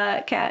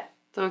 Kat,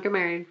 Don't get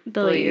married.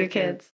 delete your kids.